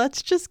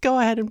 Let's just go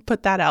ahead and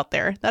put that out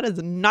there. That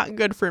is not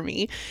good for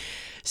me.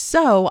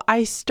 So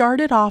I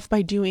started off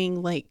by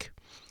doing like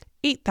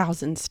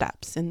 8,000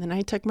 steps, and then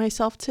I took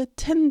myself to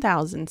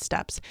 10,000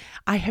 steps.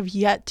 I have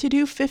yet to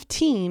do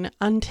 15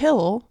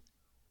 until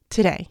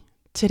today.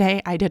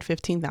 Today I did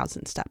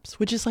 15,000 steps,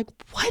 which is like,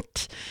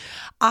 what?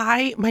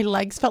 My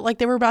legs felt like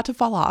they were about to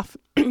fall off.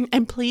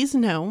 And please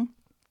know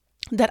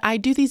that I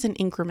do these in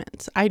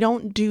increments. I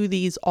don't do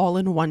these all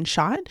in one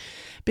shot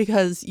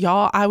because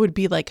y'all, I would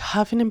be like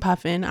huffing and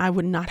puffing. I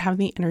would not have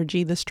the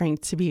energy, the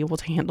strength to be able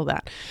to handle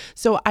that.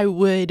 So I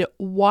would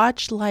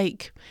watch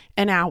like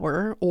an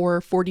hour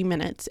or 40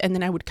 minutes, and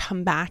then I would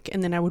come back,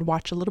 and then I would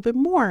watch a little bit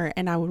more,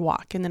 and I would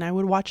walk, and then I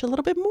would watch a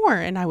little bit more,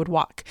 and I would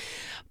walk.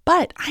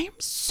 But I am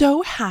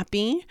so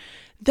happy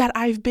that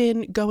I've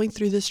been going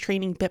through this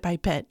training bit by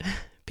bit.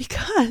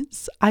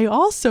 Because I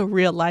also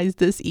realized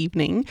this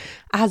evening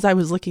as I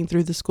was looking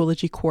through the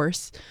Schoology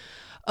course,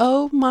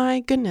 oh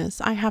my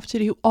goodness, I have to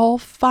do all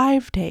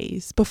 5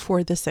 days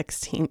before the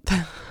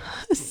 16th.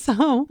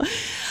 So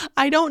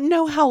I don't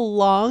know how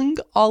long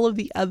all of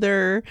the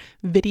other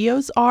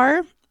videos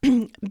are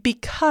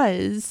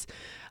because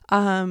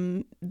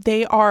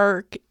they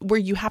are where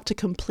you have to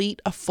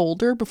complete a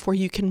folder before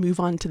you can move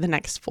on to the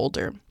next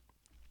folder.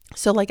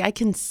 So like I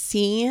can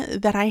see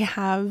that I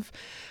have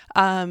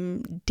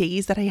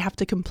days that I have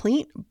to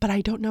complete, but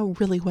I don't know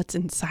really what's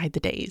inside the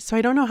days. So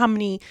I don't know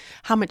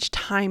how much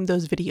time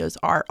those videos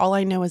are. All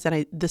I know is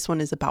that this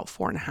one is about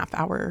 4.5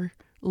 hour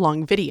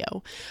long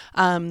video,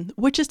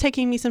 which is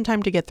taking me some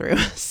time to get through.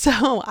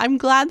 So I'm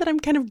glad that I'm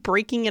kind of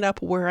breaking it up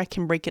where I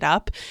can break it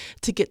up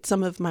to get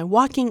some of my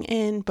walking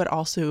in, but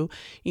also,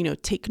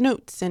 take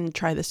notes and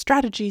try the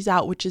strategies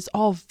out, which is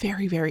all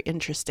very, very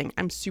interesting.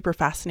 I'm super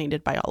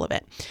fascinated by all of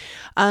it.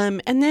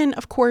 And then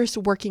of course,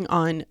 working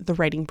on the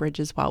writing bridge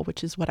as well,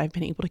 which is what I've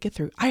been able to get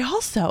through. I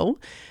also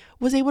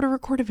was able to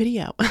record a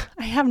video.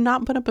 I have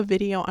not put up a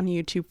video on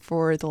YouTube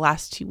for the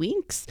last 2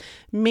 weeks,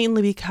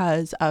 mainly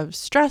because of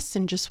stress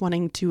and just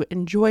wanting to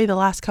enjoy the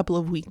last couple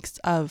of weeks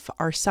of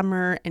our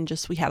summer, and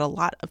just we had a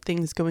lot of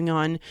things going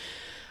on.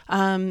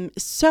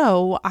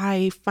 So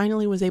I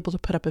finally was able to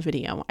put up a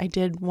video. I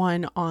did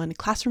one on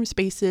classroom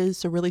spaces,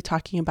 so really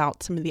talking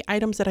about some of the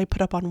items that I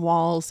put up on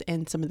walls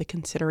and some of the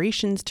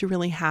considerations to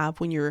really have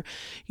when you're,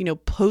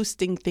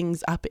 posting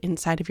things up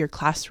inside of your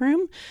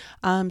classroom.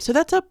 So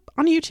that's up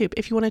on YouTube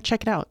if you want to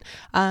check it out.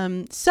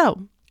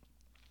 So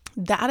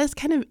that is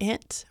kind of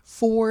it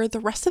for the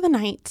rest of the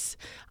nights.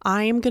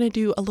 I am going to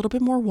do a little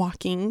bit more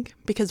walking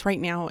because right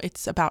now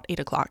it's about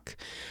 8 o'clock.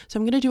 So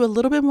I'm going to do a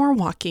little bit more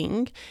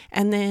walking,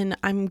 and then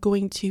I'm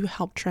going to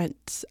help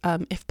Trent,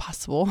 if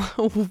possible,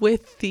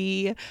 with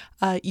the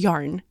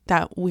yarn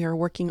that we're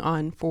working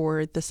on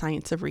for the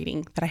science of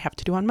reading that I have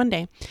to do on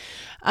Monday.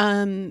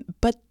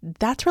 But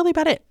that's really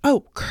about it.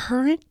 Oh,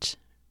 current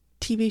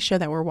TV show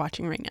that we're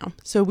watching right now.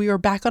 So we are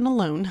back on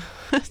Alone.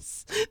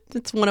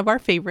 It's one of our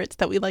favorites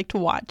that we like to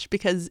watch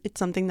because it's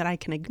something that I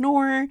can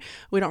ignore.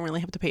 We don't really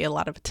have to pay a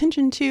lot of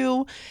attention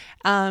to.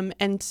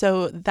 And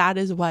so that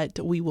is what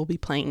we will be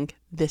playing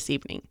this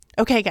evening.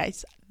 Okay,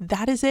 guys,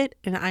 that is it.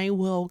 And I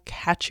will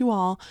catch you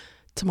all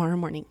tomorrow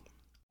morning.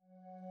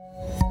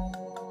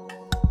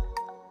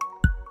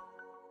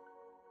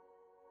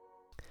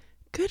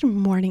 Good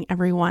morning,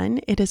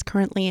 everyone. It is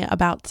currently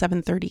about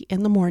 7:30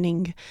 in the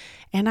morning,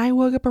 and I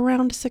woke up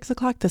around 6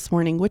 o'clock this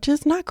morning, which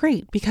is not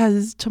great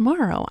because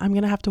tomorrow I'm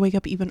going to have to wake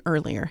up even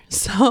earlier.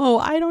 So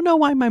I don't know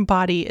why my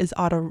body is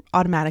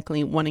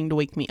automatically wanting to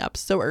wake me up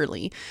so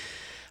early.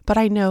 But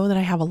I know that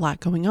I have a lot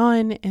going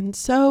on, and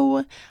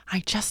so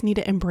I just need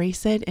to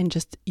embrace it and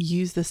just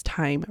use this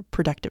time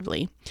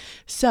productively.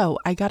 So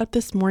I got up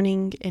this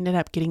morning, ended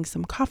up getting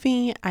some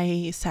coffee.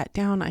 I sat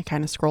down, I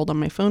kind of scrolled on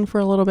my phone for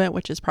a little bit,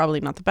 which is probably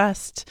not the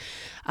best.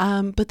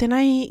 But then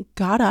I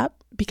got up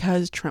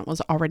because Trent was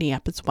already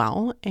up as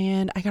well,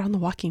 and I got on the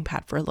walking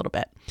pad for a little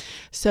bit.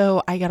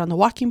 So I got on the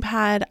walking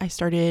pad, I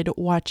started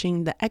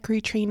watching the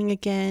ECRI training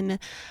again,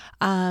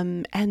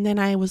 and then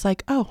I was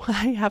like, oh,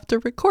 I have to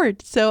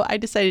record. So I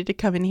decided to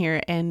come in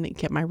here and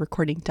get my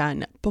recording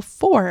done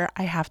before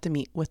I have to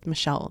meet with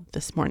Michelle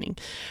this morning.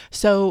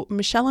 So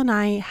Michelle and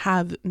I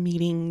have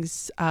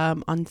meetings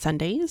on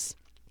Sundays.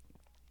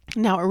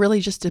 Now, it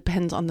really just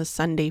depends on the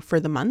Sunday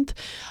for the month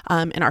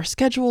and our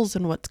schedules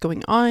and what's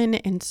going on.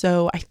 And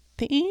so I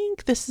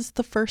think this is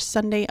the first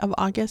Sunday of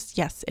August.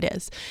 Yes, it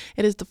is.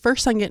 It is the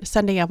first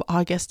Sunday of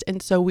August.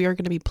 And so we are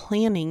going to be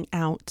planning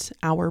out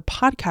our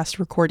podcast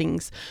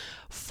recordings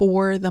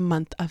for the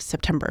month of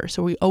September.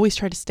 So we always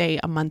try to stay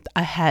a month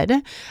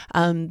ahead.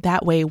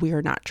 That way we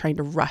are not trying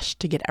to rush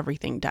to get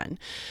everything done.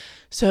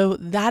 So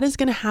that is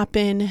going to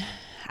happen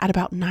at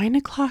about 9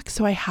 o'clock.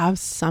 So I have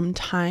some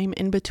time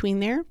in between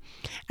there.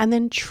 And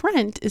then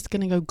Trent is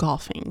going to go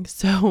golfing.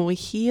 So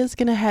he is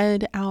going to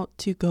head out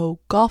to go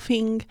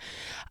golfing.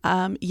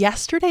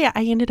 Yesterday,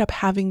 I ended up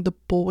having the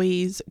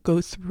boys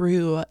go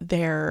through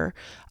their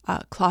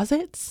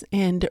closets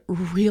and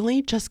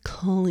really just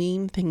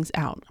clean things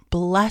out.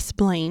 Bless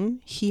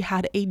Blaine. He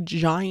had a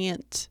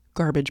giant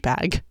garbage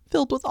bag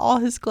filled with all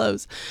his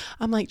clothes.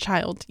 I'm like,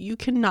 child, you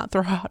cannot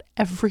throw out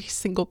every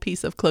single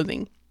piece of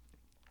clothing.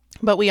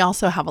 But we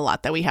also have a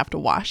lot that we have to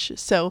wash.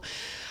 So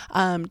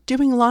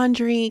doing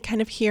laundry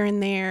kind of here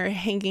and there,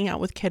 hanging out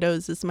with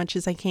kiddos as much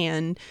as I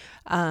can.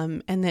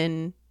 And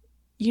then,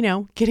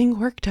 getting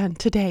work done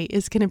today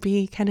is going to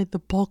be kind of the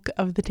bulk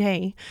of the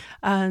day.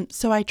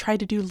 So I try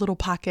to do little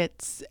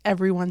pockets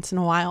every once in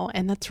a while.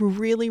 And that's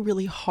really,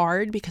 really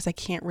hard because I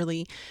can't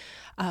really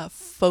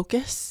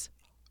focus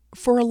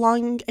for a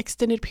long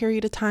extended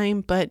period of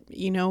time. But,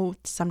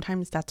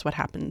 sometimes that's what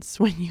happens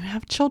when you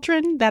have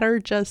children that are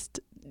just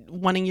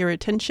wanting your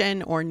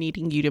attention or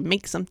needing you to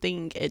make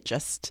something.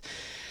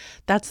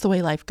 That's the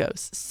way life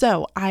goes.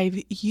 So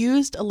I've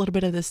used a little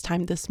bit of this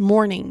time this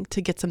morning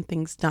to get some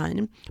things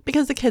done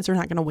because the kids are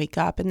not going to wake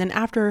up. And then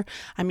after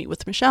I meet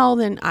with Michelle,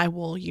 then I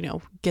will,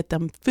 get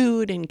them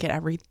food and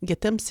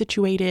get them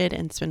situated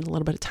and spend a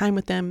little bit of time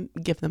with them,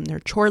 give them their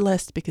chore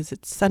list because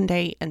it's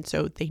Sunday. And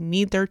so they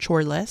need their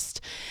chore list.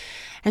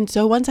 And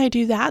so once I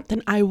do that,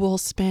 then I will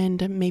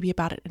spend maybe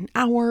about an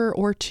hour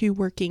or two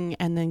working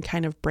and then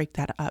kind of break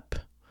that up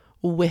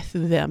with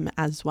them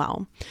as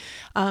well.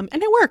 And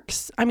it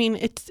works. I mean,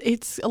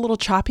 it's a little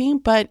choppy,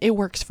 but it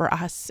works for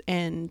us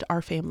and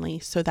our family.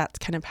 So that's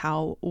kind of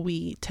how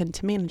we tend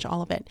to manage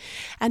all of it.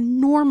 And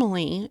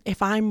normally,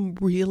 if I'm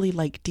really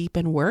deep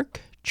in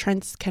work,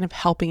 Trent's kind of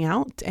helping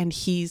out and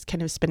he's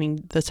kind of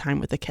spending the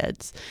time with the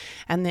kids.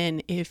 And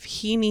then if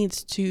he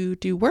needs to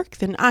do work,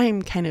 then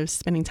I'm kind of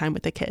spending time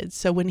with the kids.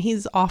 So when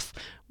he's off,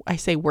 I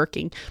say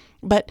working,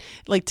 but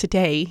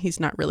today he's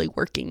not really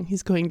working.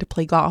 He's going to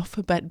play golf,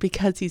 but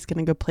because he's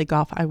going to go play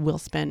golf, I will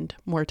spend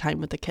more time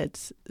with the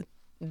kids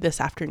this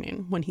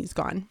afternoon when he's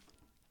gone.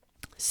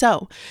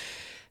 So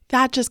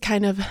that just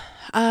kind of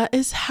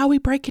is how we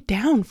break it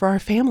down for our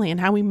family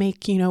and how we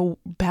make,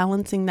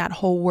 balancing that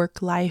whole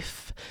work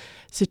life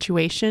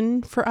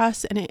situation for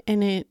us. And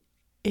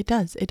it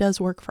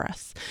does work for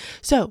us.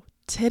 So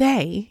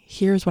today,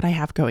 here's what I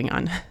have going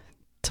on.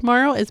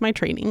 Tomorrow is my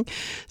training,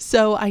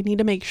 so I need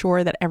to make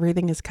sure that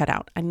everything is cut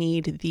out. I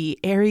need the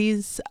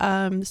Aries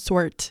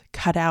sort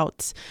cut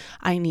out.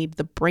 I need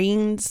the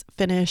brains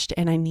finished,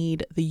 and I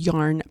need the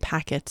yarn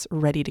packets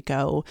ready to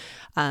go.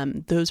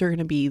 Those are going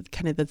to be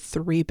kind of the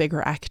three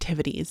bigger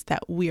activities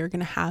that we are going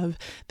to have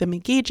them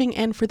engaging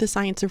in for the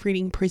Science of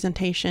Reading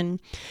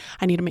presentation.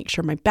 I need to make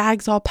sure my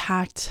bag's all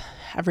packed.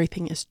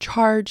 Everything is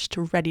charged,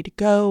 ready to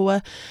go.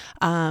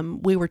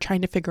 We were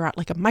trying to figure out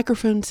a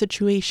microphone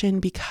situation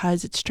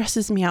because it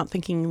stresses me out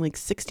thinking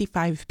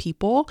 65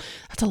 people.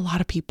 That's a lot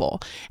of people.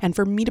 And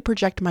for me to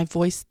project my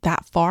voice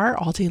that far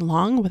all day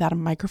long without a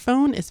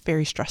microphone is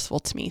very stressful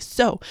to me.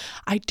 So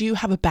I do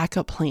have a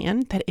backup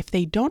plan that if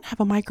they don't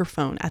have a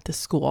microphone at the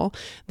school,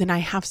 then I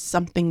have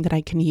something that I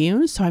can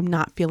use. So I'm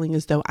not feeling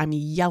as though I'm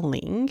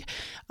yelling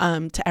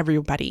to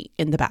everybody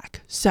in the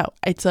back. So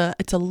it's a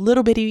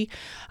little bitty,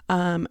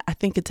 I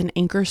think it's an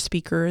Anchor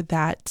speaker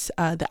that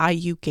the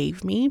IU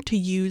gave me to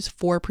use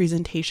for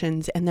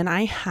presentations. And then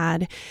I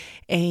had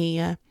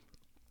a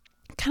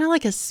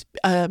kind of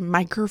a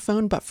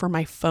microphone, but for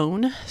my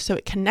phone. So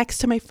it connects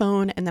to my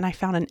phone. And then I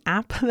found an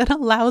app that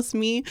allows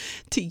me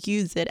to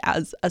use it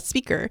as a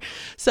speaker.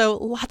 So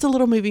lots of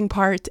little moving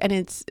parts. And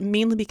it's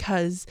mainly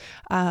because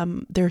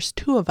there's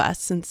two of us.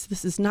 Since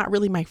this is not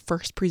really my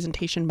first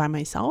presentation by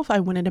myself, I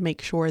wanted to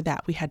make sure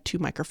that we had two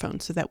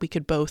microphones so that we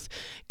could both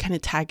kind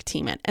of tag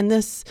team it. And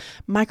this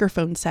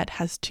microphone set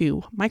has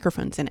two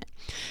microphones in it.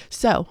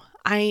 So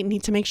I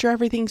need to make sure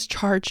everything's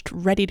charged,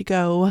 ready to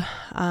go.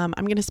 I'm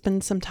going to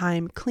spend some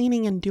time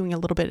cleaning and doing a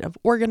little bit of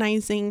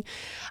organizing.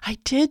 I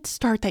did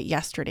start that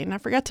yesterday, and I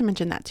forgot to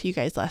mention that to you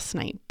guys last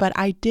night, but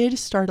I did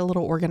start a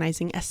little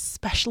organizing,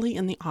 especially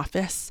in the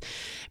office,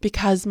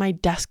 because my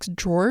desk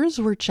drawers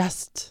were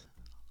just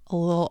a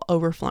little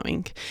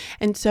overflowing.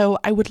 And so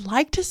I would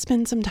like to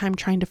spend some time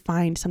trying to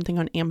find something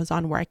on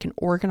Amazon where I can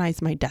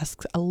organize my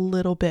desks a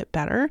little bit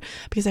better,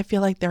 because I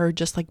feel like there are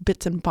just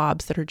bits and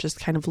bobs that are just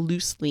kind of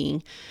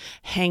loosely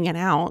hanging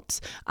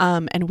out.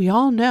 And we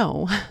all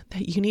know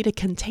that you need to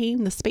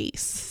contain the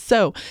space.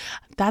 So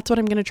that's what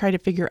I'm going to try to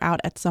figure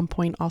out at some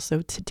point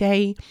also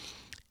today.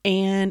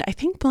 And I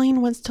think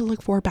Blaine wants to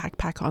look for a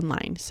backpack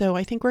online. So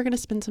I think we're going to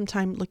spend some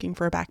time looking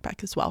for a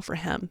backpack as well for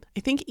him.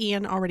 I think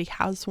Ian already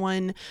has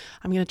one.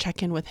 I'm going to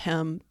check in with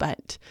him,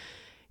 but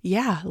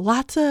yeah,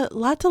 lots of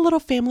little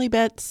family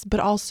bits, but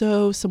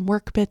also some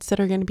work bits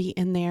that are going to be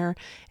in there.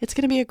 It's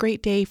going to be a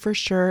great day for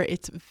sure.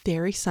 It's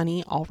very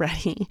sunny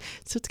already,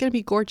 so it's going to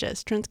be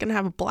gorgeous. Trent's going to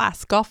have a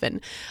blast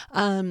golfing.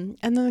 And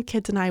then the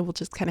kids and I will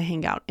just kind of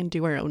hang out and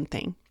do our own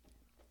thing.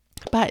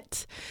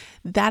 But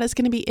that is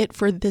going to be it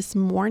for this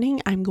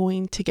morning. I'm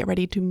going to get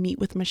ready to meet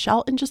with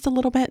Michelle in just a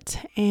little bit,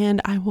 and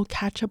I will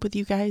catch up with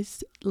you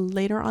guys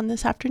later on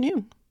this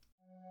afternoon.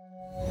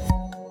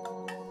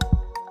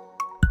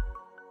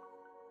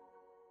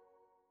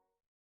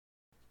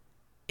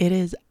 It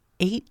is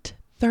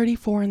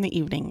 8:34 in the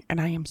evening, and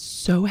I am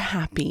so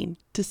happy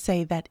to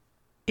say that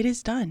it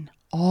is done.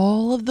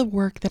 All of the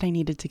work that I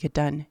needed to get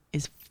done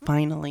is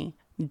finally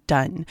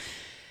done.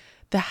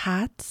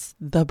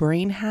 The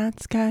brain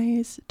hats,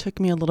 guys, took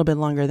me a little bit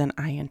longer than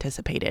I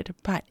anticipated,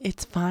 but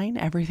it's fine.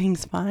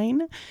 Everything's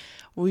fine.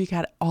 We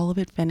got all of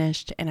it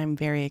finished and I'm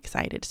very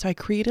excited. So I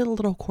created a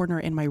little corner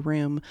in my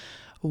room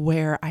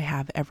where I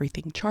have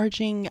everything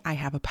charging. I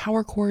have a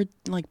power cord,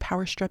 like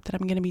power strip that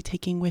I'm going to be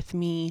taking with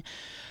me.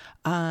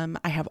 I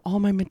have all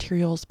my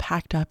materials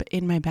packed up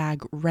in my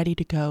bag, ready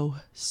to go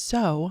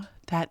so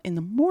that in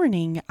the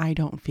morning I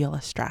don't feel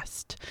as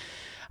stressed.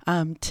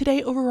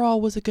 Today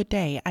overall was a good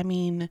day. I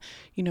mean,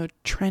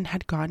 Trent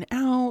had gone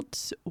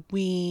out.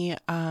 We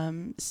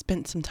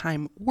spent some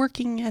time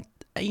working at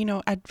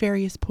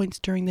various points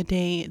during the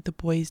day. The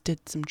boys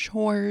did some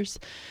chores.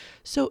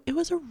 So it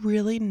was a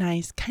really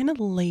nice, kind of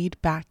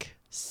laid back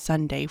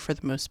Sunday for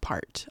the most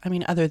part. I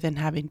mean, other than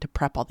having to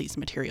prep all these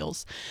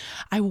materials,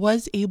 I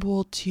was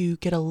able to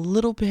get a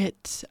little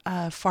bit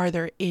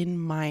farther in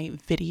my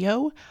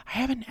video. I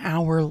have an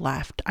hour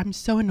left. I'm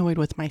so annoyed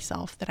with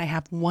myself that I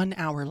have 1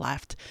 hour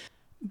left.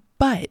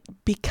 But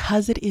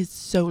because it is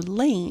so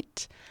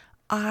late,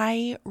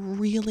 I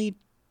really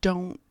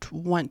don't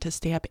want to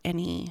stay up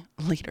any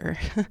later.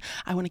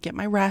 I want to get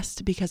my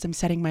rest because I'm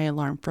setting my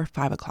alarm for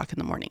 5 o'clock in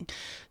the morning.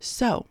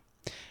 So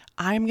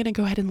I'm going to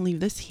go ahead and leave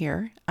this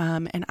here,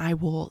 and I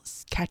will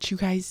catch you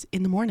guys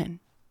in the morning.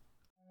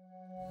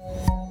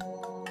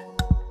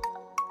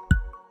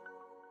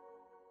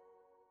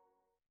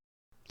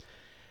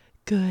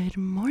 Good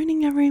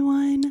morning,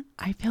 everyone.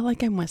 I feel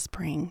like I'm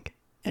whispering.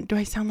 Do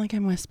I sound like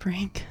I'm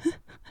whispering?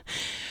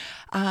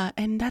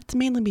 And that's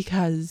mainly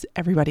because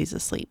everybody's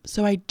asleep.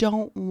 So I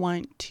don't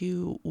want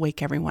to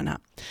wake everyone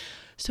up.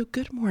 So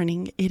good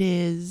morning. It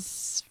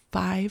is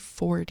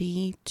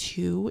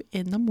 5:42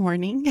 in the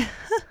morning.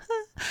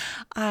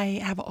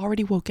 I have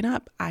already woken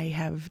up. I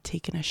have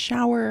taken a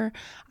shower.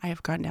 I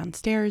have gone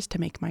downstairs to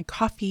make my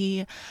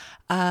coffee.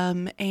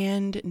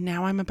 And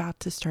now I'm about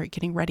to start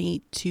getting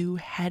ready to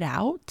head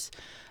out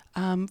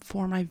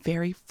for my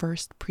very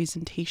first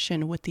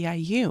presentation with the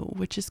IU,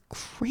 which is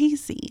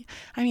crazy.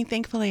 I mean,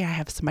 thankfully I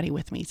have somebody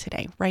with me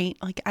today, right?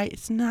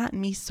 It's not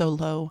me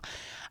solo.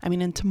 I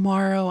mean, and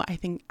tomorrow I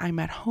think I'm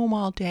at home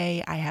all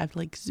day. I have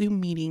Zoom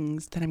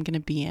meetings that I'm going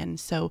to be in.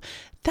 So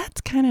that's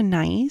kind of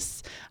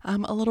nice.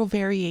 A little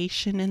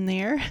variation in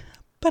there,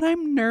 but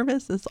I'm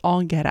nervous as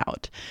all get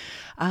out.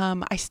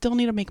 I still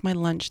need to make my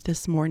lunch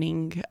this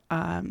morning.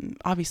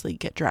 Obviously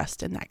get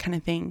dressed and that kind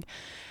of thing.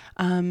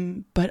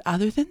 But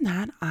other than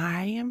that,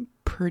 I am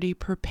pretty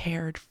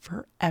prepared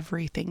for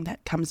everything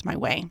that comes my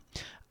way.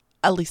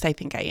 At least I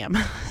think I am.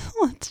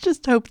 Let's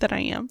just hope that I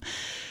am.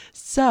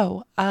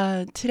 So,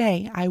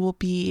 today I will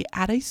be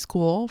at a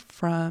school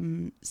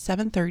from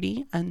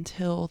 7:30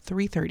 until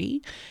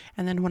 3:30.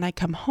 And then when I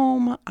come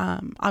home,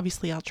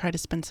 obviously I'll try to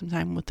spend some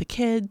time with the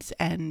kids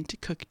and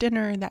cook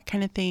dinner, that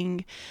kind of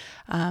thing.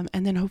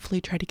 And then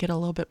hopefully try to get a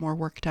little bit more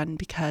work done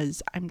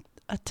because I'm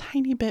a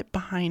tiny bit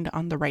behind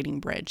on the writing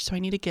bridge. So I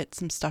need to get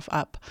some stuff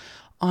up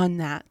on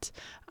that.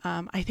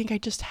 I think I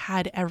just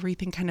had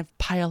everything kind of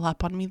pile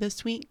up on me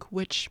this week,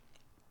 which,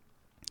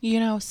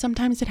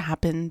 sometimes it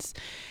happens.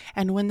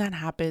 And when that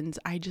happens,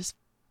 I just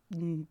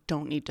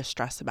don't need to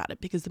stress about it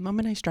because the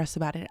moment I stress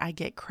about it, I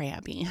get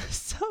crabby.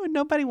 So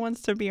nobody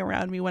wants to be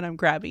around me when I'm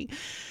crabby.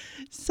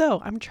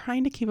 So I'm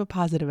trying to keep a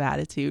positive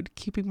attitude,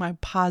 keeping my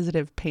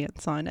positive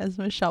pants on, as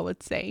Michelle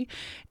would say.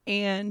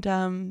 And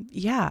I'm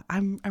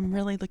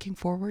really looking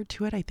forward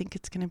to it. I think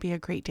it's going to be a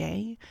great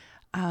day.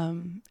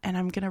 And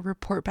I'm going to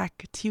report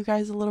back to you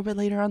guys a little bit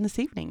later on this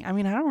evening. I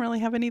mean, I don't really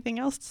have anything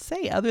else to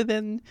say other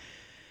than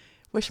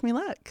wish me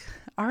luck.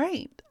 All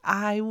right.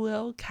 I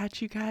will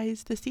catch you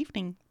guys this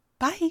evening.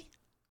 Bye.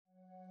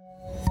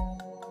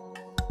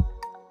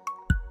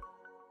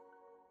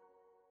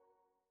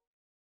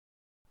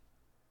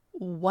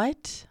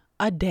 What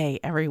a day,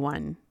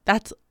 everyone.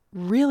 That's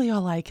really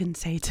all I can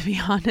say, to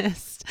be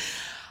honest.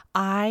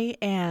 I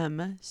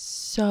am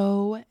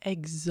so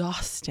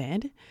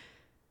exhausted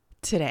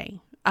today.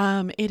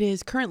 It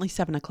is currently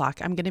 7 o'clock.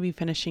 I'm going to be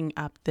finishing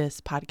up this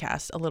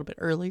podcast a little bit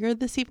earlier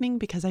this evening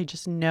because I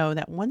just know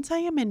that once I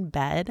am in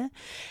bed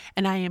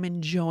and I am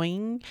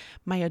enjoying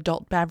my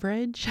adult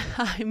beverage,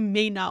 I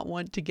may not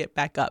want to get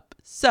back up.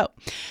 So,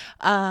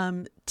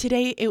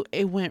 today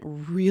it went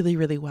really,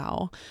 really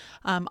well.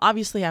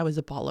 Obviously I was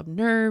a ball of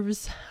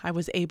nerves. I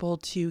was able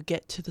to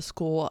get to the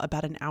school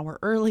about an hour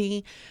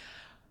early.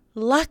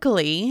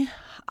 Luckily,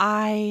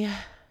 I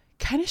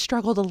kind of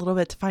struggled a little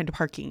bit to find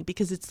parking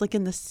because it's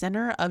in the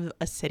center of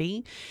a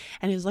city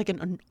and it's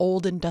an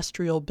old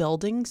industrial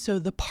building. So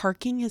the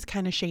parking is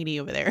kind of shady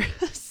over there.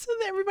 So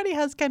everybody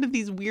has kind of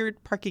these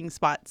weird parking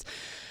spots.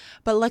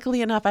 But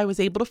luckily enough, I was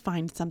able to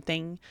find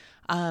something,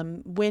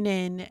 went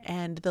in,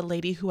 and the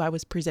lady who I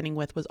was presenting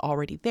with was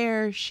already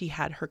there. She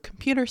had her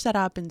computer set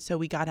up, and so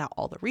we got out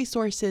all the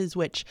resources,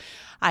 which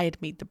I had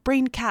made the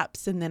brain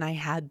caps, and then I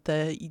had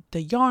the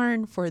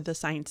yarn for the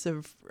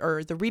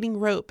the reading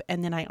rope,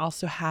 and then I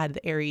also had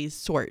the Aries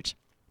sword.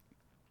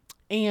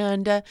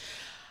 And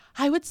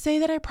I would say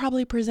that I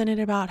probably presented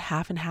about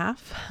half and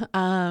half.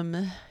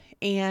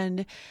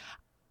 And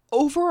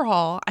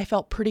overall, I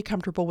felt pretty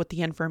comfortable with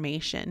the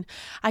information.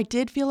 I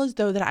did feel as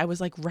though that I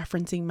was like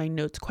referencing my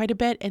notes quite a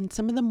bit, and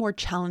some of the more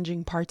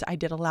challenging parts, I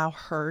did allow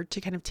her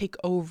to kind of take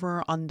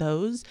over on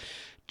those,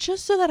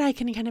 just so that I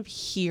can kind of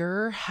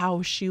hear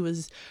how she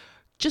was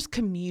just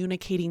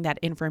communicating that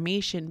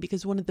information,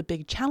 because one of the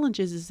big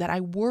challenges is that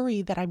I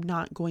worry that I'm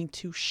not going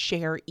to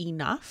share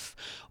enough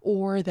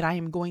or that I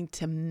am going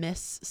to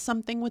miss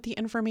something with the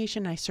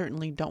information. I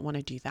certainly don't want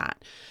to do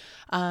that.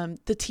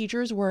 The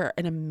teachers were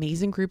an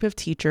amazing group of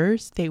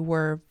teachers. They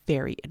were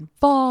very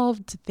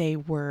involved. They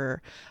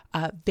were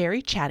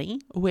very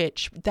chatty,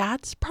 which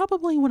that's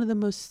probably one of the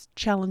most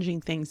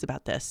challenging things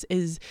about this,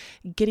 is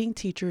getting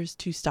teachers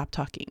to stop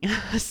talking.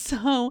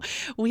 So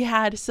we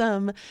had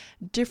some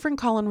different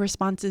call and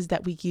responses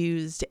that we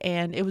used,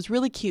 and it was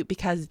really cute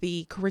because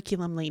the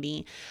curriculum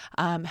lady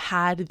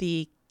had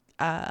the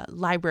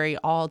library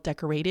all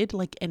decorated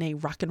like in a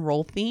rock and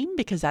roll theme,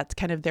 because that's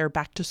kind of their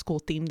back to school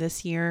theme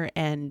this year.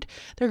 And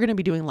they're going to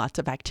be doing lots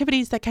of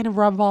activities that kind of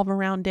revolve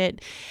around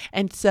it.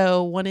 And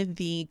so one of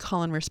the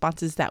call and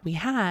responses that we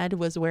had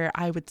was where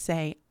I would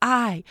say,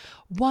 "I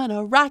want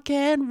to rock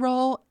and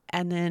roll."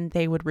 And then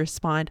they would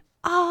respond,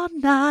 "All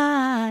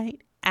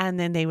night." And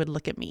then they would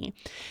look at me.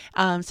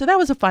 So that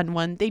was a fun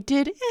one. They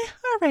did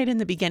all right in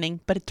the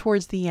beginning, but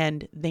towards the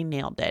end, they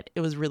nailed it.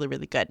 It was really,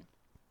 really good.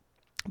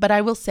 But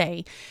I will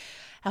say,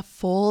 a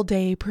full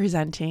day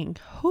presenting,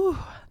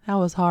 that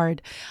was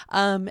hard.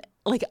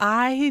 Like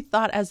I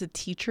thought as a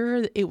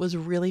teacher, it was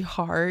really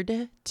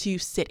hard to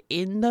sit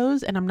in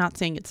those. And I'm not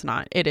saying it's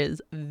not. It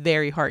is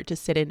very hard to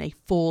sit in a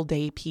full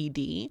day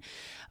PD.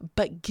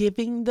 But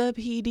giving the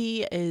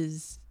PD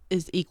is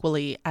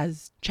equally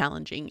as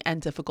challenging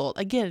and difficult.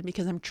 Again,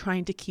 because I'm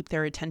trying to keep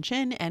their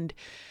attention. And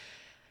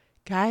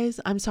guys,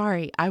 I'm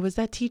sorry. I was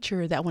that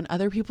teacher that when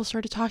other people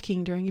started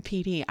talking during a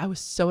PD, I was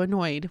so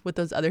annoyed with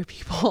those other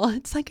people.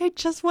 It's like I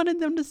just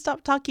wanted them to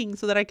stop talking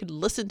so that I could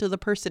listen to the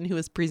person who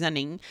was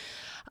presenting.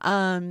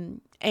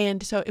 And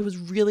so it was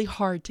really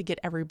hard to get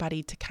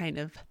everybody to kind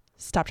of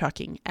stop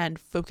talking and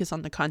focus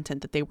on the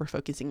content that they were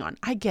focusing on.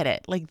 I get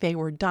it. Like they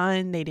were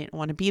done. They didn't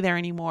want to be there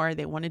anymore.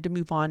 They wanted to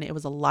move on. It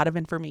was a lot of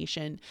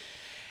information.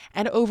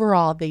 And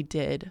overall, they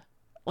did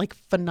like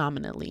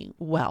phenomenally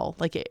well.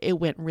 Like it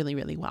went really,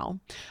 really well.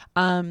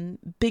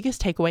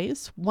 Biggest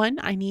takeaways. 1,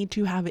 I need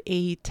to have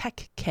a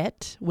tech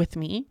kit with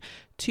me.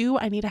 2,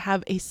 I need to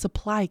have a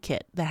supply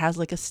kit that has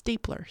like a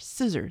stapler,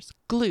 scissors,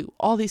 glue,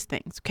 all these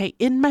things. Okay.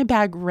 In my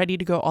bag, ready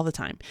to go all the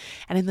time.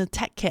 And in the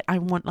tech kit, I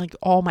want like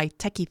all my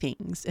techie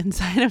things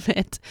inside of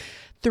it.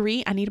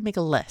 3, I need to make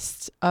a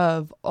list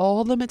of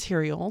all the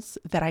materials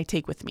that I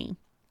take with me.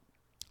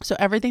 So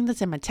everything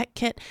that's in my tech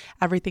kit,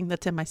 everything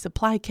that's in my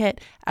supply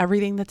kit,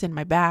 everything that's in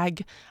my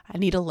bag, I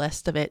need a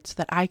list of it so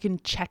that I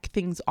can check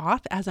things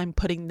off as I'm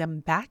putting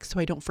them back so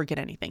I don't forget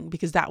anything,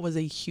 because that was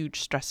a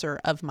huge stressor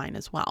of mine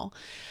as well.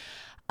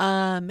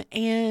 And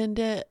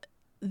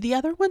the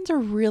other ones are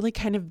really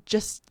kind of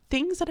just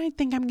things that I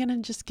think I'm going to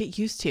just get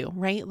used to,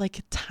 right?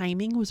 Like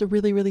timing was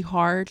really, really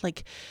hard.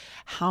 Like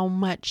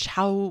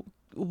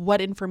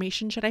what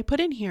information should I put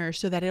in here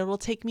so that it will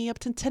take me up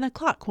to 10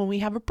 o'clock when we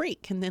have a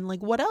break? And then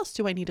like, what else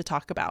do I need to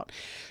talk about?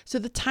 So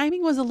the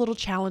timing was a little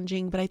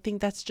challenging, but I think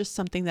that's just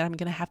something that I'm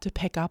going to have to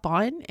pick up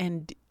on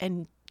and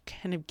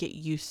kind of get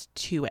used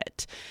to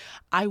it.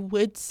 I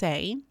would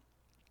say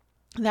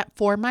that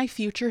for my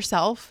future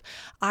self,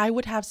 I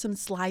would have some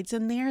slides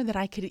in there that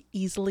I could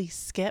easily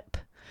skip,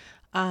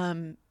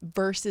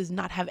 versus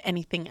not have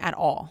anything at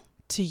all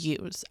to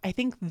use. I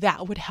think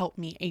that would help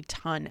me a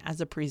ton as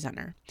a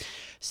presenter.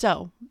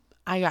 So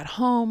I got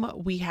home.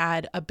 We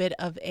had a bit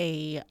of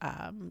a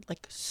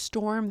like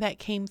storm that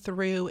came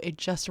through. It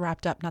just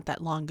wrapped up not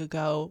that long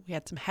ago. We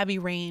had some heavy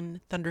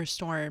rain,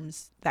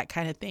 thunderstorms, that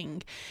kind of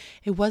thing.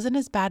 It wasn't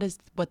as bad as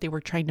what they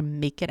were trying to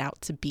make it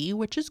out to be,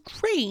 which is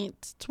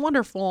great. It's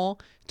wonderful.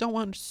 Don't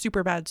want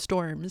super bad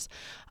storms,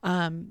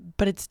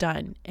 but it's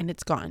done and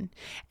it's gone.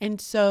 And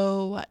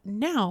so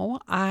now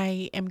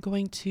I am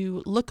going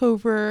to look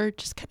over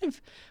just kind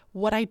of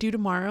what I do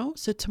tomorrow.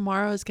 So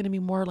tomorrow is going to be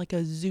more like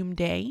a Zoom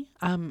day.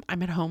 I'm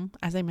at home,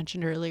 as I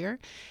mentioned earlier,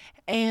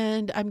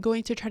 and I'm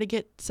going to try to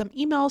get some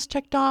emails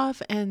checked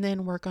off and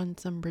then work on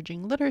some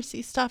bridging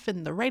literacy stuff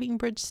and the writing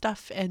bridge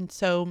stuff. And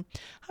so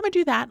I'm going to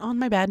do that on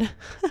my bed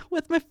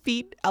with my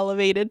feet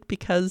elevated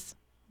because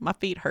my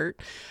feet hurt.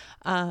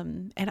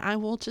 And I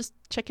will just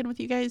check in with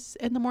you guys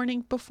in the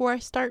morning before I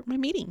start my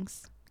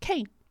meetings.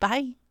 Okay,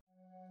 bye.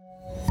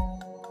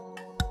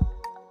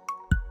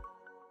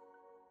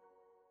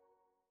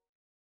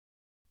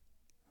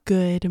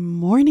 Good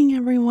morning,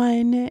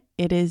 everyone.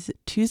 It is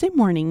Tuesday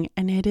morning,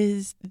 and it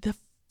is the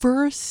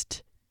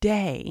first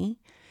day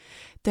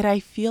that I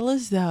feel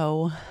as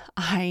though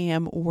I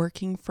am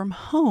working from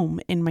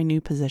home in my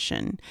new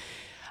position.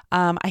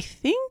 I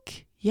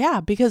think,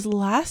 because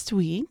last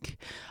week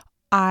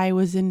I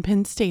was in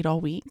Penn State all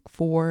week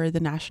for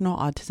the National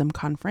Autism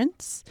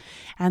Conference,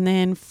 and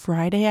then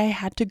Friday I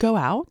had to go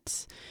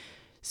out.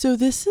 So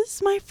this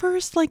is my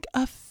first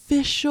official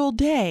official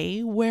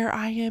day where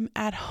I am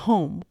at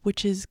home,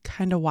 which is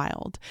kind of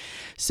wild.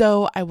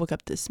 So I woke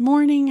up this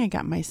morning, I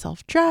got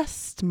myself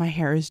dressed, my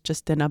hair is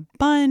just in a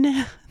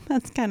bun.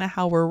 That's kind of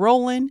how we're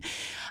rolling.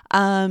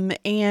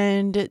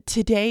 And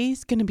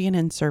today's going to be an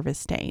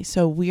in-service day.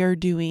 So we are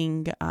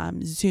doing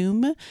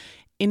Zoom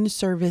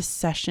in-service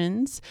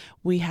sessions.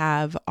 We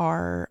have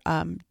our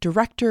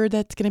director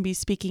that's going to be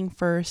speaking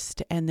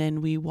first, and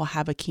then we will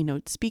have a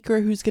keynote speaker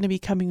who's going to be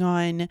coming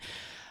on.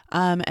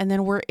 And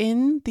then we're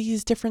in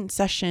these different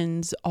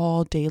sessions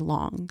all day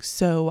long.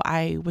 So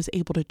I was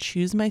able to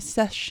choose my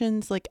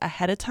sessions like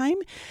ahead of time.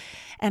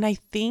 And I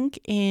think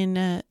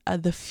in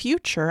the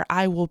future,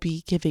 I will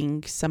be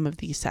giving some of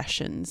these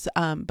sessions.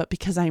 But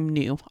because I'm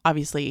new,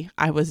 obviously,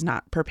 I was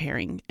not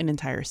preparing an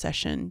entire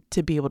session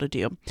to be able to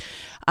do.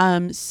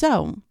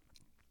 So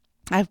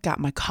I've got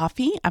my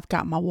coffee, I've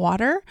got my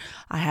water,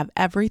 I have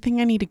everything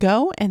I need to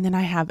go, and then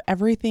I have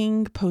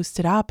everything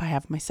posted up. I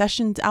have my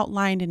sessions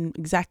outlined and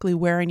exactly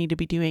where I need to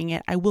be doing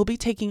it. I will be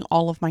taking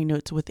all of my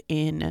notes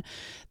within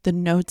the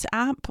Notes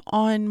app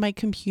on my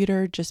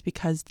computer just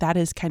because that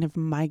is kind of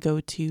my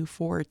go-to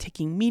for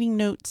taking meeting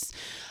notes.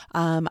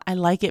 I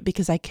like it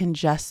because I can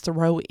just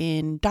throw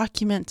in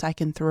documents, I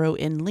can throw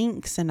in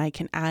links, and I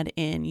can add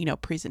in,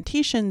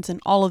 presentations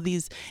and all of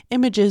these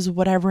images,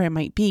 whatever it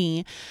might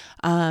be.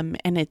 And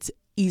it's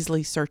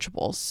easily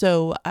searchable.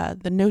 So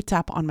the Notes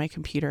app on my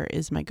computer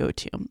is my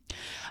go-to.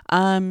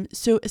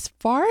 So as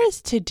far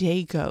as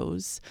today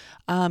goes,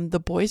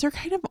 the boys are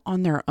kind of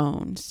on their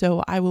own.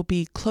 So I will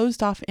be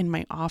closed off in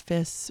my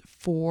office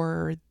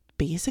for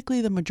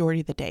basically the majority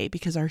of the day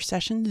because our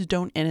sessions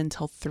don't end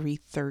until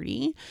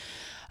 3:30.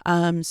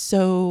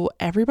 So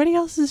everybody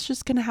else is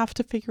just going to have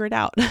to figure it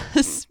out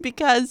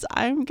because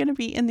I'm going to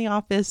be in the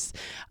office,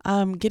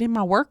 getting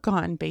my work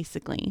on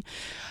basically.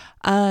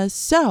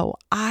 So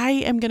I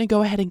am going to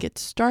go ahead and get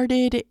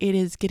started. It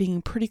is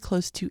getting pretty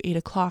close to 8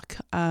 o'clock.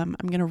 I'm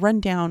going to run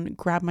down,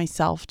 grab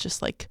myself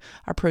just like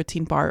a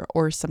protein bar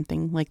or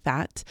something like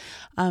that,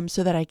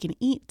 so that I can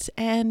eat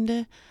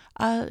and,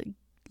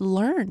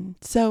 learn.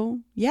 So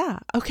yeah.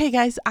 Okay,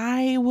 guys,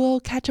 I will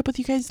catch up with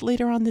you guys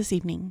later on this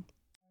evening.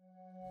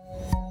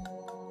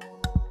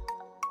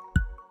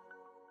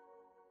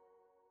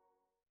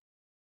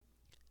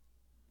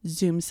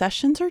 Zoom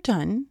sessions are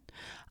done.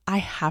 I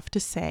have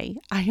to say,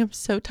 I am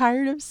so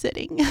tired of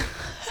sitting.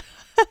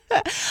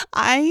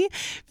 I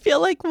feel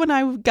like when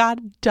I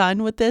got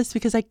done with this,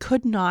 because I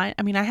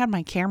had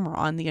my camera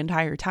on the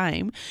entire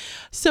time.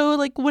 So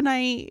like when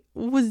I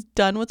was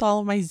done with all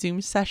of my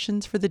Zoom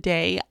sessions for the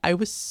day, I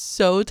was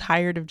so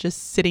tired of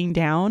just sitting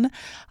down.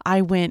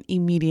 I went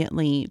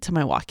immediately to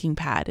my walking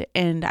pad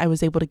and I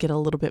was able to get a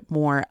little bit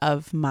more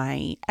of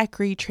my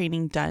ECRI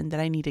training done that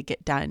I need to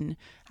get done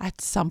at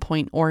some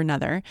point or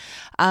another.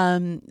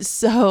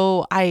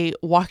 So I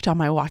walked on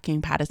my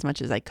walking pad as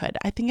much as I could.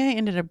 I think I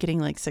ended up getting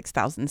like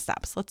 6,000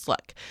 steps. Let's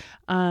look.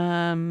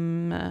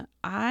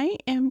 I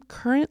am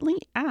currently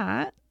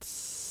at,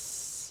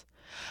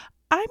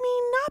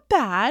 not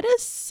bad,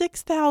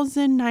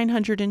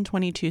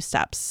 6,922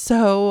 steps.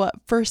 So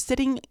for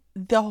sitting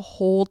the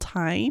whole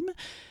time,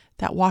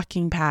 that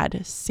walking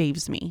pad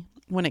saves me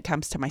when it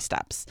comes to my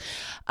steps.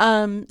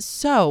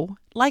 So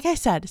like I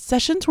said,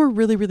 sessions were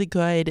really, really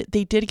good.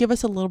 They did give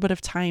us a little bit of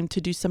time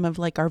to do some of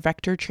like our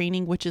vector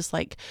training, which is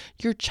like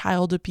your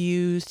child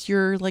abuse,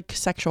 your like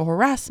sexual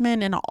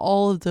harassment, and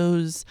all of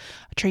those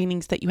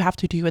trainings that you have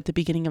to do at the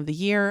beginning of the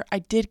year. I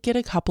did get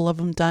a couple of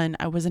them done.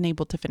 I wasn't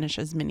able to finish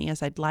as many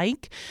as I'd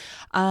like.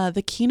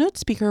 The keynote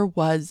speaker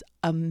was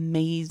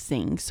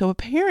amazing. So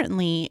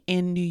apparently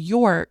in New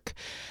York,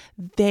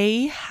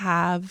 they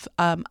have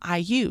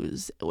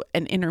IUs,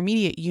 an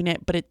intermediate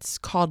unit, but it's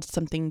called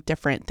something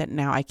different that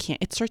now I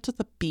can't. It starts with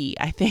a B,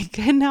 I think,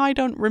 and now I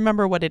don't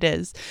remember what it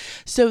is.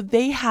 So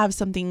they have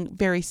something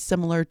very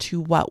similar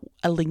to what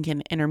a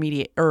Lincoln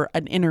intermediate or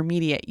an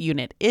intermediate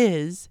unit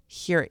is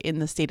here in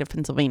the state of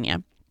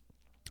Pennsylvania.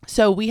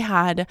 So we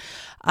had,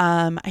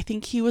 I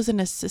think he was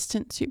an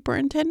assistant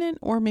superintendent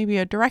or maybe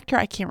a director,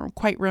 I can't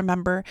quite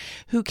remember,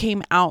 who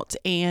came out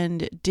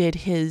and did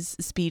his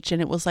speech.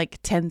 And it was like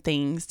 10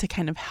 things to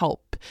kind of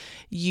help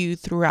you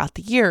throughout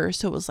the year.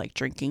 So it was like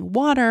drinking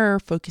water,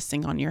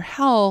 focusing on your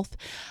health.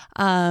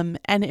 And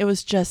it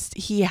was just,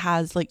 he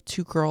has like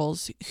two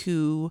girls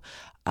who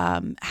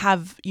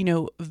have,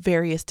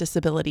 various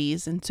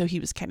disabilities. And so he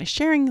was kind of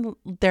sharing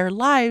their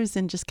lives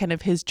and just kind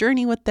of his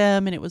journey with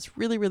them. And it was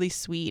really, really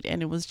sweet.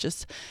 And it was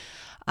just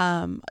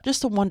a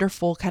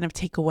wonderful kind of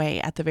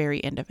takeaway at the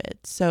very end of it.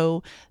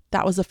 So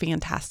that was a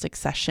fantastic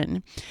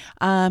session.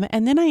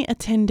 And then I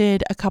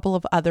attended a couple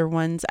of other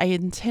ones. I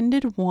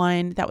attended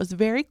one that was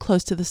very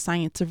close to the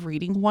Science of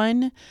Reading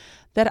one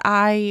that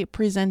I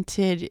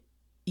presented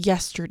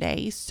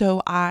yesterday.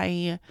 So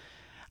I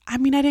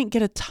didn't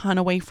get a ton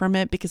away from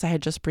it because I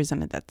had just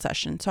presented that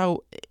session.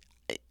 So,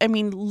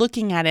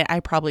 looking at it, I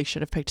probably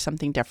should have picked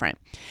something different.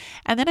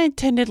 And then I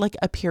attended like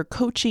a peer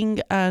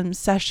coaching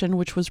session,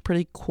 which was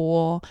pretty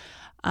cool.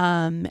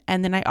 And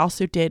then I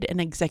also did an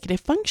executive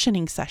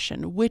functioning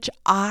session, which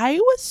I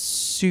was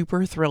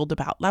super thrilled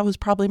about. That was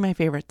probably my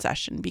favorite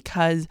session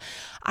because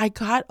I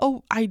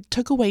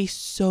took away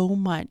so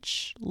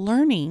much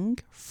learning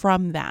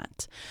from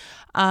that.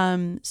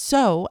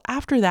 So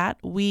after that,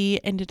 we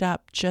ended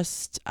up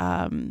just,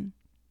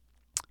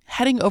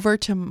 heading over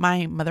to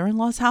my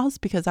mother-in-law's house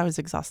because I was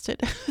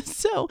exhausted.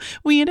 So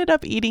we ended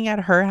up eating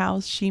at her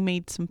house. She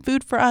made some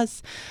food for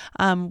us.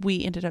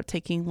 We ended up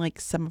taking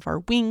like some of our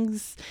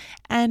wings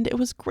and it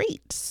was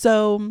great.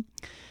 So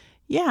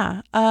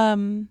yeah,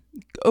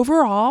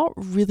 overall,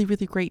 really,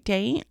 really great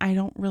day. I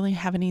don't really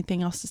have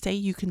anything else to say.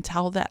 You can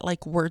tell that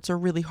like words are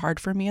really hard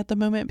for me at the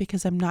moment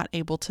because I'm not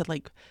able to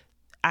like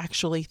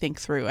actually think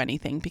through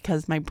anything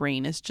because my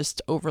brain is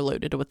just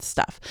overloaded with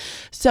stuff.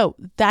 So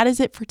that is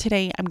it for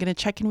today. I'm going to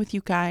check in with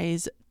you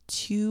guys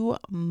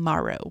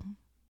tomorrow.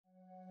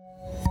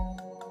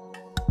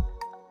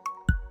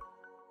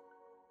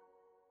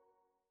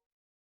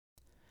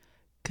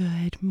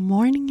 Good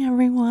morning,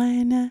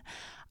 everyone.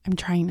 I'm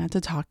trying not to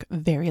talk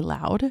very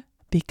loud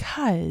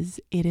because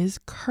it is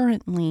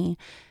currently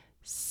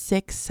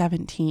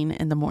 6:17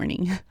 in the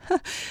morning.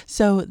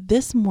 So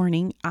this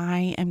morning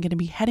I am going to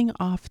be heading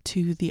off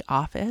to the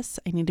office.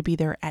 I need to be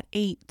there at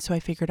 8. So I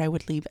figured I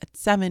would leave at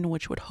 7,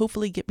 which would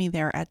hopefully get me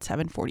there at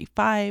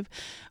 7:45,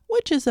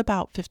 which is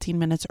about 15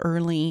 minutes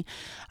early.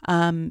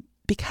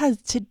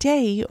 Because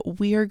today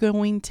we are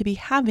going to be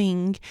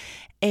having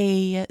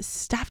a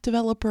staff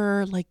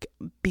developer like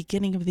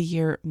beginning of the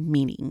year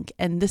meeting.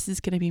 And this is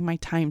going to be my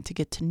time to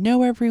get to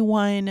know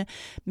everyone,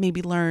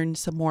 maybe learn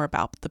some more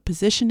about the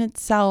position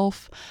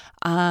itself.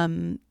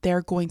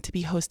 They're going to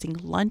be hosting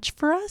lunch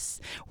for us.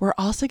 We're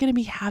also going to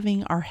be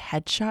having our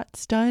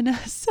headshots done.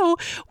 So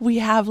we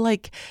have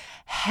like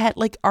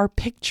our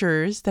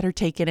pictures that are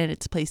taken and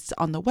it's placed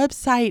on the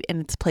website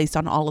and it's placed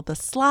on all of the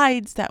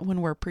slides that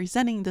when we're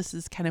presenting, this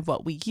is kind of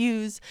what we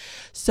use.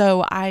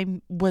 So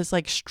I was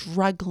like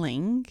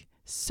struggling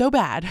so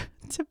bad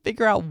to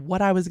figure out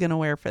what I was going to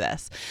wear for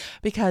this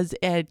because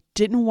I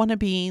didn't want to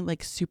be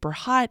like super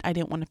hot. I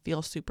didn't want to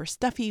feel super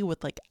stuffy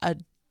with like a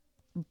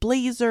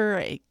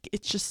blazer.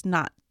 It's just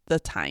not the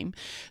time.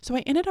 So I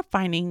ended up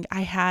finding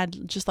I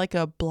had just like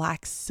a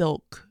black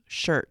silk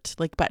shirt,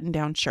 like button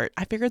down shirt.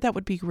 I figured that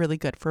would be really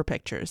good for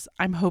pictures.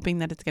 I'm hoping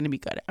that it's going to be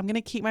good. I'm going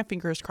to keep my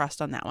fingers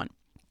crossed on that one.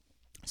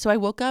 So I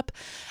woke up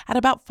at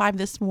about 5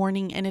 this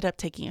morning, ended up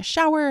taking a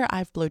shower.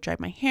 I've blow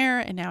dried my hair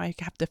and now I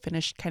have to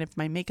finish kind of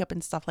my makeup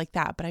and stuff like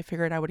that. But I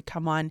figured I would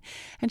come on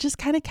and just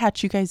kind of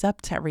catch you guys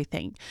up to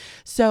everything.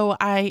 So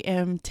I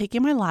am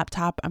taking my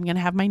laptop. I'm going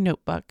to have my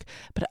notebook.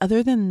 But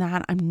other than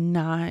that, I'm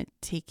not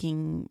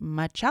taking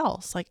much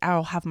else. Like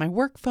I'll have my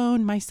work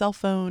phone, my cell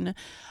phone.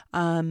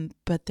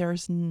 But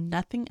there's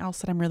nothing else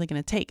that I'm really going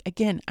to take.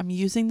 Again, I'm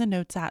using the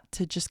Notes app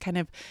to just kind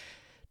of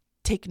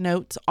take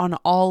notes on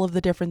all of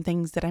the different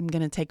things that I'm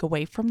going to take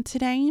away from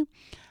today.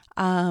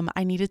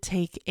 I need to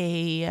take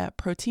a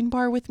protein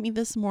bar with me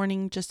this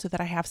morning just so that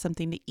I have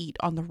something to eat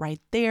on the ride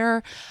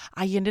there.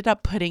 I ended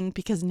up putting,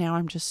 because now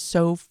I'm just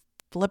so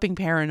flipping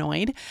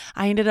paranoid,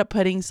 I ended up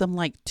putting some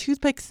like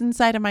toothpicks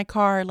inside of my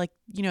car, like,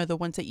 you know, the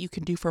ones that you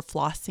can do for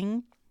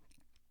flossing.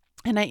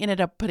 And I ended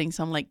up putting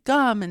some like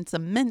gum and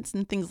some mints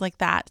and things like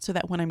that so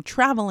that when I'm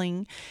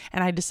traveling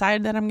and I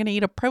decide that I'm going to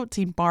eat a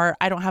protein bar,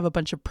 I don't have a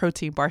bunch of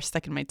protein bars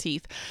stuck in my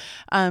teeth.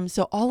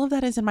 So all of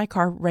that is in my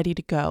car ready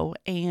to go.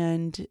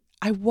 And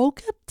I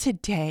woke up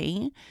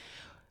today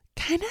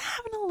kind of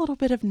having a little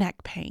bit of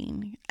neck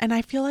pain. And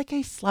I feel like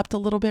I slept a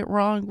little bit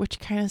wrong, which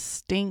kind of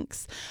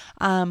stinks.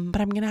 But I'm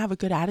going to have a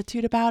good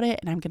attitude about it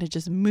and I'm going to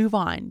just move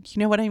on. You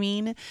know what I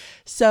mean?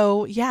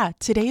 So yeah,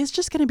 today is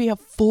just going to be a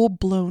full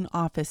blown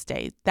office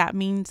day. That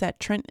means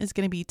that Trent is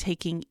going to be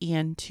taking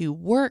Ian to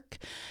work.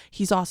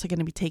 He's also going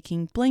to be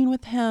taking Blaine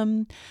with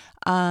him.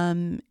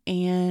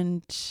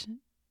 And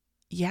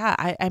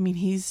yeah, I mean,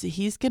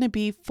 he's going to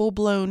be full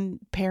blown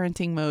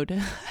parenting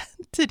mode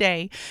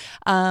today.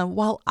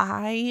 While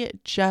I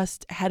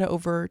just head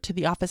over to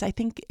the office, I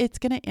think it's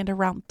going to end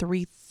around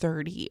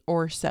 3:30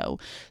 or so.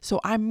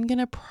 So I'm going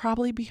to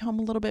probably be home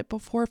a little bit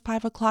before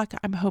 5 o'clock.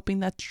 I'm hoping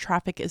that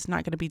traffic is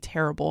not going to be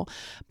terrible,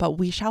 but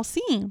we shall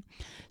see.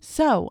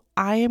 So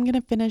I am going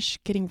to finish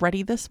getting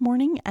ready this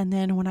morning. And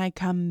then when I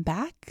come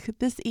back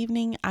this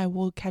evening, I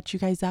will catch you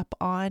guys up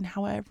on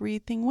how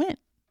everything went.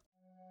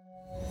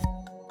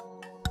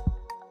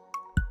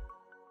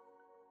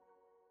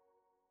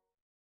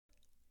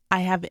 I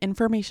have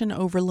information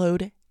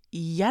overload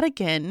yet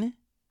again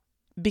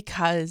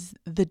because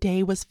the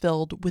day was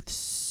filled with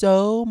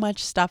so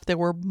much stuff. There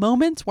were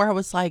moments where I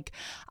was like,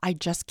 I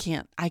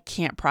can't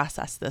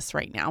process this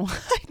right now.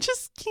 I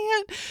just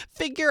can't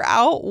figure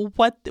out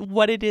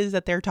what it is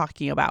that they're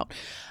talking about.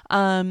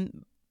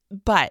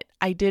 But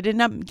I did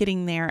end up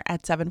getting there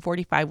at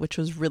 7:45, which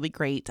was really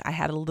great. I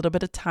had a little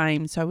bit of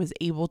time, so I was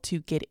able to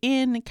get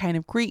in, kind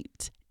of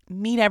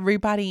meet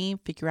everybody,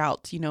 figure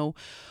out,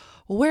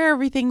 where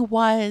everything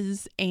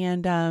was.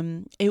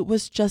 And it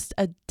was just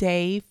a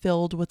day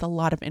filled with a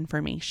lot of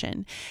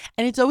information.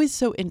 And it's always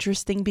so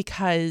interesting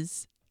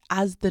because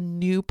as the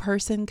new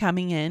person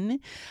coming in,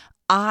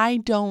 I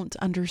don't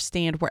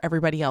understand where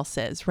everybody else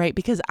is, right?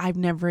 Because I've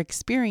never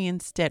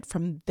experienced it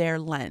from their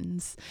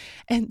lens.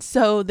 And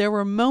so there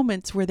were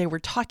moments where they were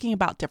talking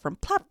about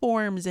different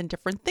platforms and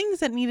different things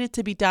that needed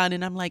to be done.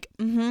 And I'm like,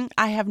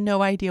 I have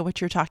no idea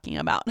what you're talking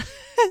about.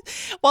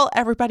 While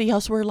everybody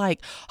else were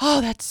like, oh,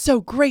 that's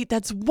so great.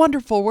 That's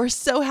wonderful. We're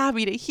so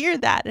happy to hear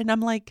that. And I'm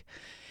like,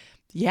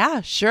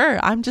 yeah, sure.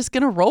 I'm just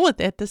going to roll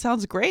with it. This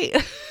sounds great.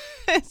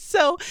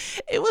 So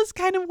it was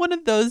kind of one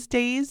of those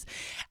days.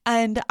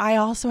 And I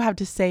also have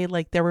to say,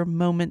 like, there were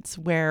moments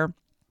where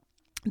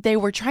they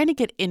were trying to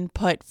get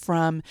input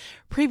from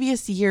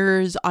previous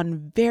years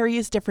on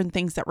various different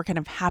things that were kind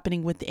of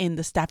happening within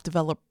the staff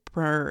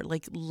developer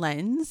like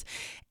lens.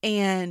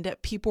 And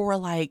people were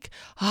like,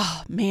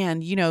 oh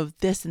man,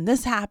 this and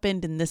this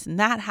happened and this and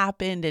that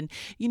happened. And,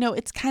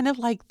 it's kind of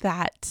like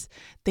that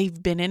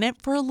they've been in it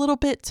for a little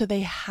bit. So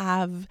they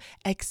have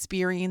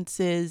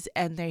experiences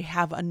and they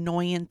have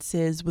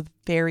annoyances with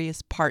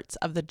various parts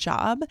of the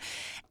job.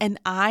 And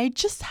I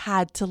just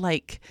had to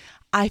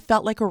I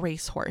felt like a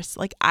racehorse.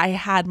 Like I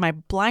had my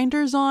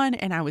blinders on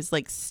and I was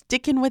like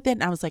sticking with it.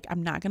 And I was like,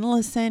 I'm not going to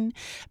listen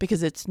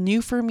because it's new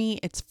for me.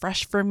 It's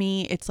fresh for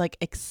me. It's like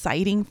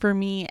exciting for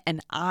me. And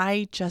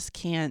I just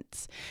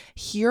can't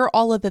hear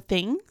all of the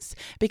things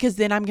because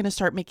then I'm going to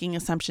start making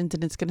assumptions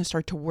and it's going to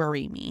start to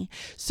worry me.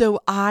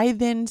 So I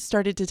then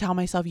started to tell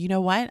myself, you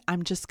know what?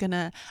 I'm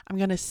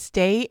going to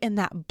stay in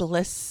that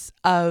bliss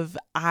of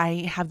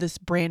I have this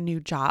brand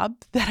new job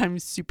that I'm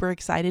super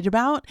excited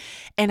about.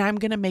 And I'm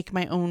going to make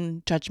my own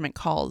judgment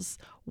calls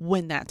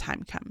when that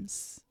time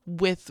comes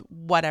with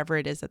whatever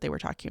it is that they were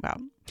talking about.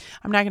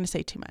 I'm not going to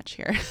say too much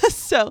here.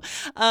 So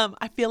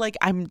I feel like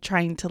I'm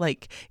trying to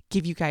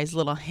give you guys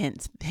little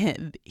hints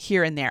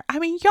here and there. I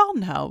mean, y'all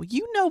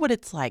know what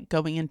it's like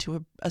going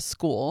into a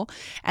school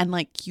and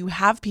you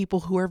have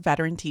people who are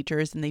veteran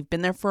teachers and they've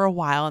been there for a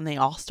while and they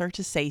all start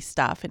to say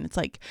stuff. And it's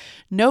like,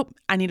 nope,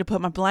 I need to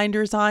put my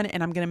blinders on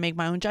and I'm going to make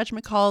my own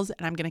judgment calls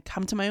and I'm going to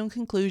come to my own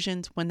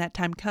conclusions when that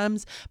time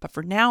comes. But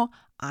for now,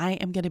 I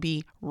am going to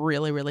be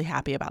really, really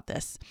happy about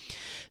this.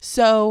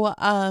 So,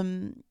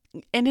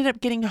 ended up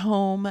getting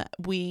home.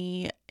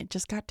 We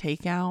just got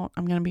takeout.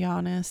 I'm going to be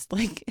honest.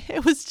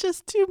 It was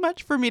just too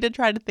much for me to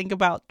try to think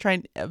about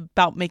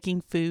making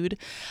food.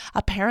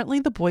 Apparently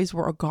the boys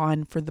were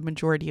gone for the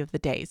majority of the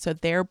day. So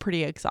they're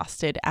pretty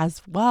exhausted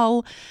as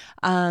well.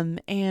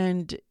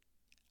 And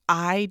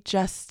I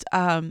just,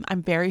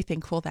 I'm very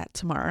thankful that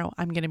tomorrow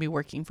I'm going to be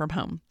working from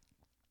home.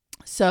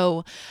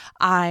 So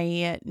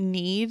I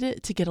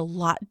need to get a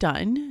lot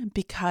done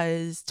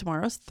because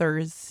tomorrow's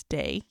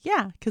Thursday.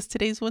 Yeah, because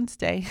today's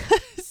Wednesday.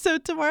 So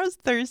tomorrow's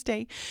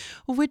Thursday,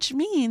 which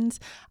means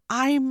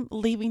I'm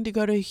leaving to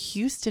go to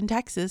Houston,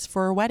 Texas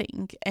for a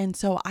wedding. And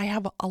so I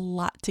have a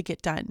lot to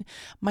get done.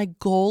 My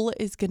goal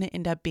is going to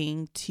end up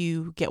being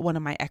to get one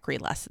of my ECRI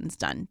lessons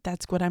done.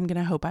 That's what I'm going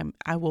to hope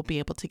I will be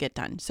able to get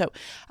done. So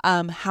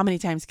how many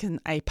times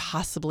can I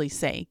possibly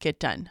say get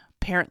done?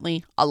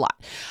 Apparently a lot.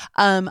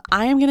 I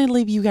am going to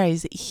leave you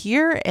guys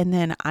here and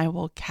then I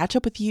will catch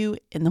up with you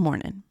in the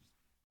morning.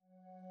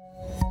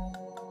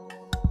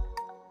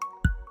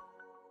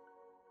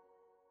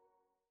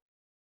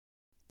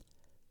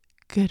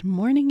 Good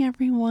morning,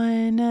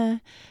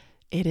 everyone.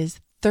 It is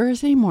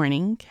Thursday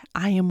morning.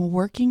 I am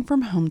working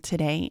from home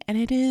today and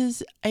it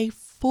is a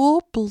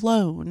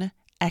full-blown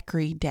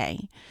ECRI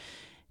day.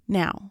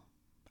 Now,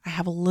 I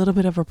have a little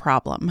bit of a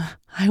problem.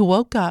 I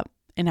woke up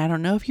and I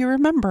don't know if you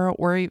remember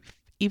or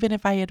even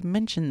if I had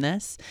mentioned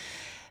this,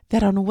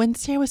 that on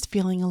Wednesday I was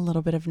feeling a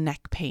little bit of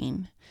neck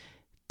pain.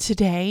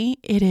 Today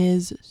it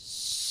is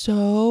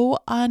so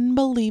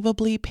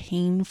unbelievably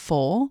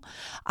painful.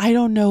 I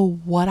don't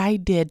know what I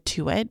did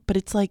to it, but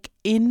it's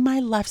in my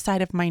left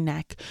side of my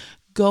neck,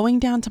 going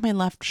down to my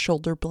left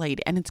shoulder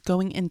blade, and it's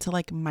going into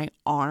my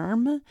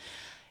arm.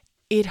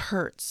 It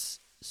hurts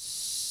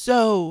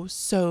so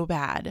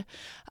bad.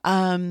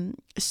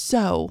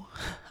 So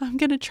I'm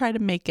going to try to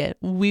make it.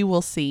 We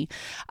will see.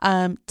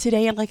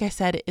 Today, like I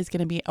said, is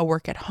going to be a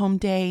work at home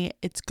day.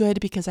 It's good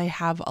because I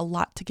have a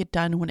lot to get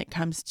done when it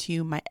comes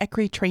to my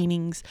ECRI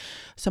trainings.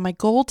 So my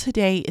goal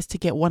today is to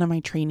get one of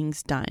my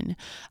trainings done.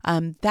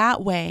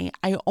 That way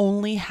I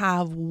only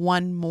have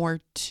one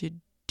more to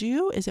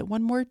do. Is it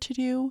one more to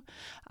do?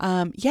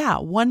 Yeah,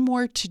 one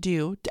more to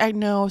do.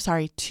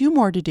 Two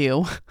more to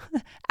do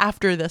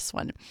after this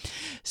one.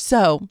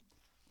 So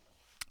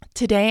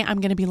today, I'm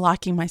going to be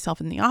locking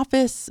myself in the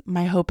office.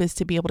 My hope is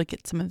to be able to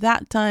get some of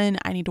that done.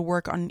 I need to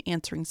work on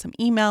answering some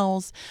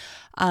emails.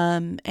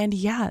 And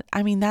yeah,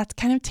 that's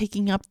kind of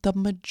taking up the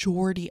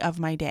majority of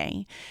my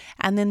day.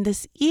 And then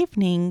this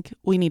evening,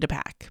 we need to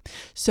pack.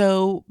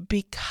 So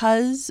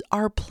because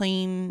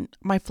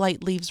my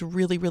flight leaves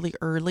really, really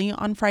early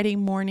on Friday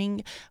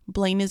morning,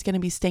 Blaine is going to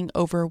be staying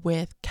over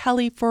with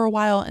Kelly for a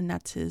while, and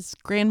that's his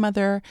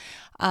grandmother.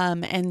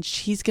 And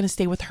she's going to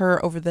stay with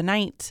her over the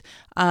night,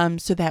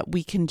 so that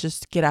we can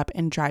just get up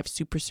and drive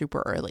super,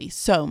 super early.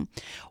 So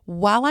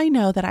while I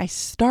know that I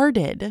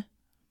started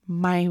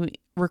my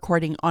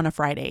recording on a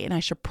Friday, and I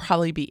should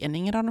probably be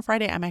ending it on a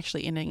Friday. I'm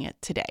actually ending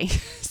it today.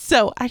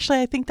 So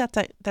actually, I think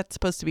that's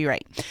supposed to be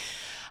right.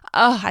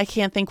 I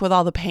can't think with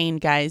all the pain,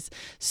 guys.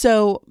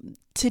 So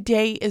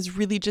today is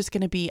really just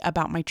going to be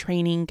about my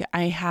training.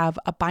 I have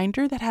a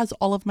binder that has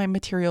all of my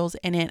materials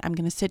in it. I'm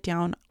going to sit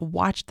down,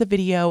 watch the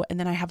video, and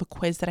then I have a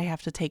quiz that I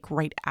have to take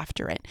right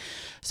after it.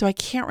 So I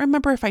can't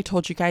remember if I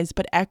told you guys,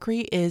 but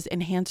ECRI is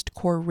Enhanced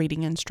Core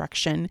Reading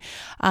Instruction.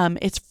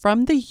 It's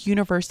from the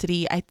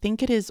university. I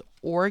think it is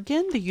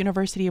Oregon, the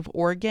University of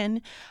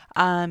Oregon.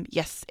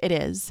 Yes, it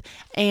is.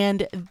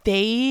 And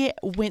they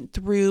went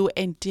through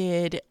and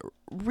did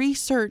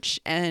research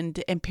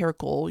and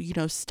empirical,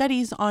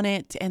 studies on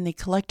it, and they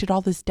collected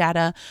all this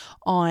data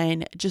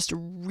on just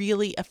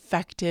really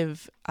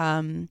effective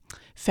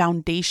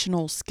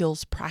foundational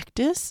skills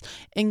practice,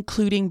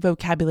 including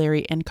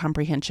vocabulary and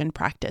comprehension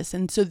practice.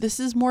 And so this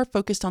is more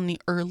focused on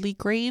the early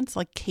grades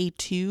like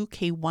K2,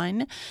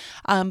 K1,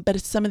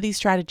 but some of these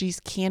strategies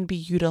can be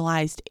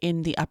utilized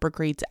in the upper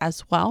grades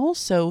as well.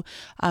 So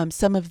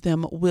some of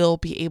them will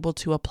be able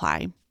to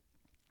apply.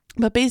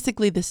 But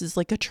basically, this is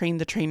like a train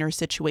the trainer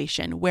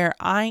situation where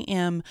I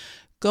am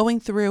going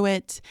through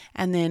it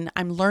and then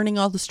I'm learning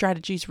all the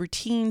strategies,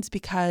 routines,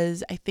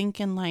 because I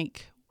think in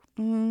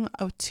 2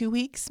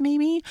 weeks,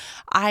 maybe,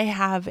 I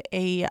have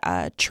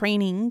a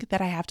training that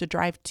I have to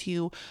drive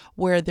to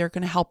where they're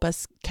going to help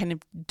us kind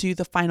of do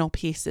the final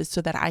pieces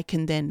so that I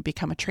can then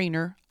become a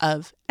trainer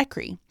of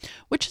ECRI,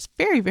 which is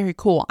very, very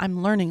cool.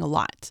 I'm learning a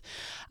lot.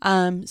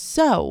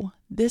 So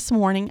this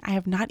morning, I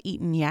have not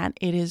eaten yet.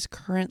 It is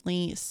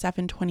currently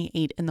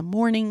 7:28 in the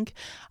morning.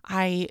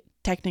 I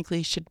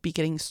technically should be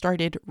getting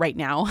started right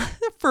now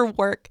for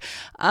work.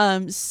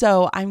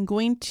 So I'm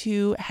going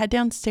to head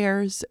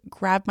downstairs,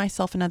 grab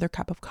myself another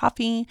cup of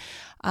coffee,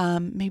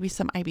 maybe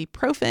some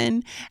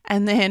ibuprofen,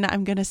 and then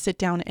I'm going to sit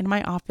down in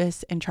my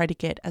office and try to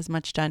get as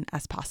much done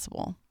as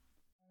possible.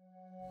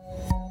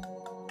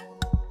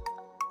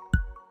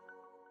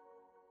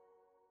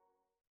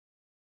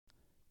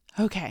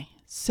 Okay,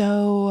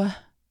 so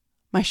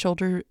my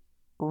shoulder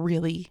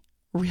really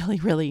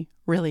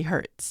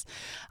hurts,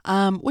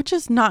 which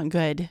is not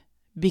good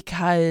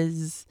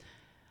because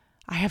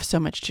I have so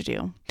much to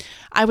do.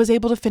 I was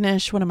able to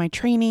finish one of my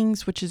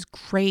trainings, which is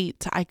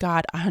great. I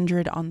got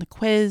 100 on the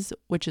quiz,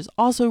 which is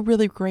also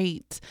really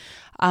great.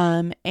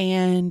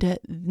 And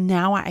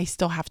now I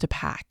still have to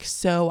pack.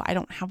 So I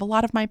don't have a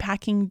lot of my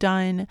packing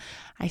done.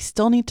 I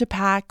still need to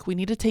pack. We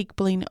need to take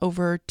Blaine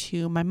over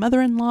to my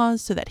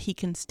mother-in-law's so that he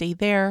can stay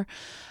there.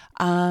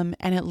 And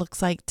it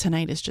looks like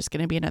tonight is just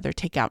going to be another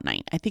takeout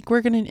night. I think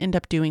we're going to end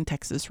up doing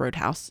Texas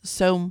Roadhouse.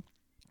 So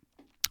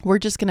we're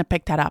just going to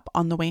pick that up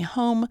on the way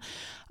home,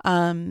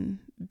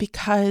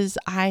 because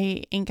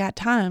I ain't got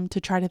time to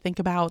try to think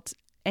about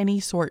any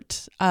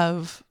sort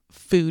of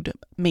food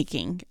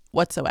making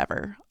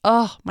whatsoever.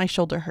 Oh, my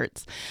shoulder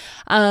hurts.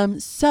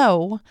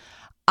 So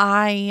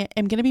I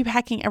am going to be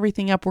packing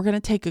everything up. We're going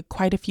to take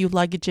quite a few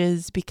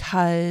luggages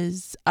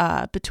because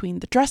between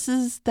the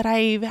dresses that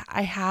I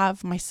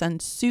have, my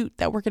son's suit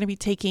that we're going to be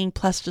taking,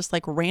 plus just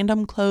like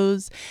random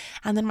clothes.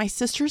 And then my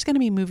sister's going to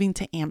be moving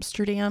to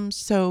Amsterdam.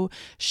 So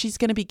she's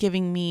going to be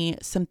giving me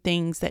some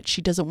things that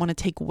she doesn't want to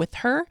take with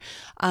her.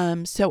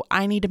 So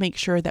I need to make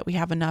sure that we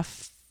have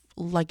enough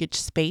luggage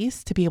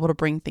space to be able to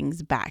bring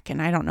things back. And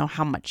I don't know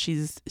how much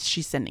she's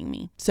sending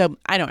me. So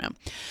I don't know.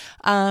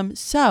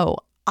 So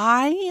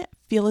I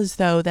feel as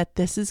though that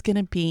this is going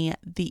to be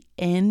the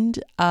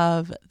end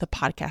of the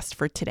podcast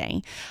for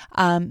today,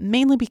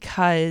 mainly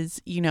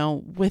because,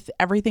 with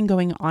everything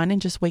going on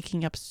and just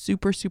waking up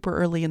super, super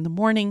early in the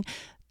morning,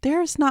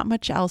 there's not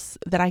much else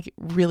that I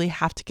really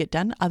have to get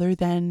done other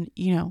than,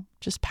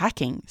 just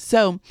packing.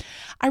 So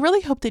I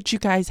really hope that you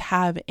guys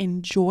have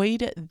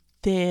enjoyed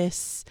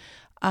this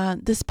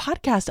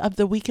podcast of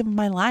the week of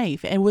my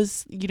life. It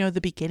was, the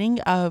beginning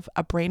of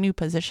a brand new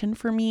position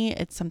for me.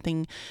 It's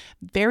something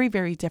very,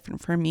 very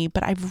different for me,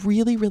 but I've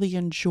really, really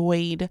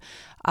enjoyed,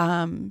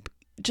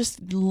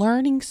 just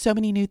learning so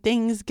many new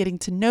things, getting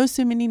to know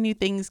so many new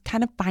things,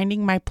 kind of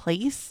finding my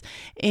place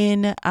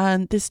in,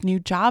 this new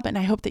job. And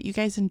I hope that you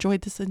guys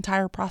enjoyed this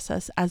entire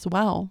process as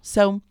well.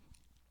 So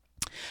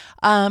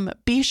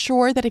be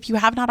sure that if you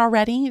have not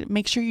already,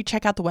 make sure you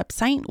check out the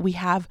website. We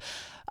have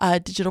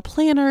digital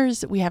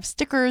planners, we have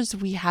stickers,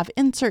 we have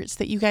inserts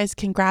that you guys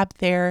can grab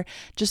there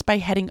just by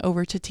heading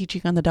over to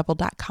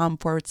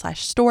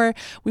teachingonthedouble.com/store.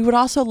 We would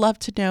also love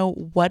to know,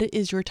 what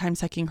is your time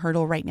sucking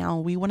hurdle right now?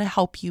 We want to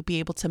help you be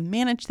able to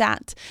manage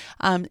that.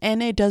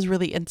 And it does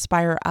really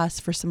inspire us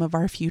for some of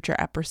our future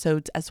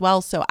episodes as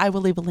well. So I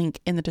will leave a link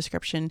in the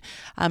description,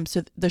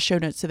 so the show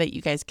notes, so that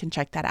you guys can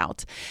check that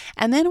out.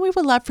 And then we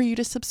would love for you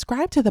to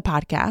subscribe to the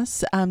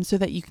podcast, so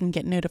that you can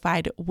get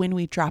notified when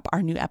we drop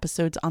our new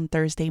episodes on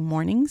Thursday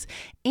mornings.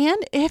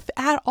 And if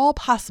at all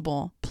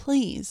possible,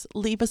 please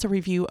leave us a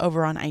review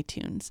over on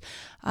iTunes.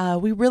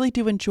 We really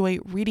do enjoy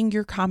reading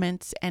your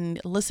comments and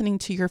listening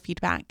to your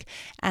feedback.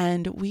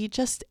 And it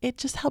just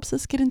helps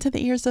us get into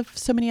the ears of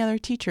so many other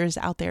teachers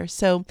out there.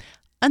 So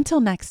until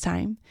next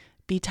time,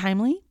 be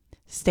timely,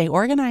 stay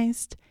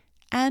organized,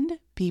 and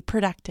be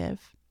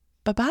productive.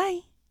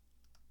 Bye-bye.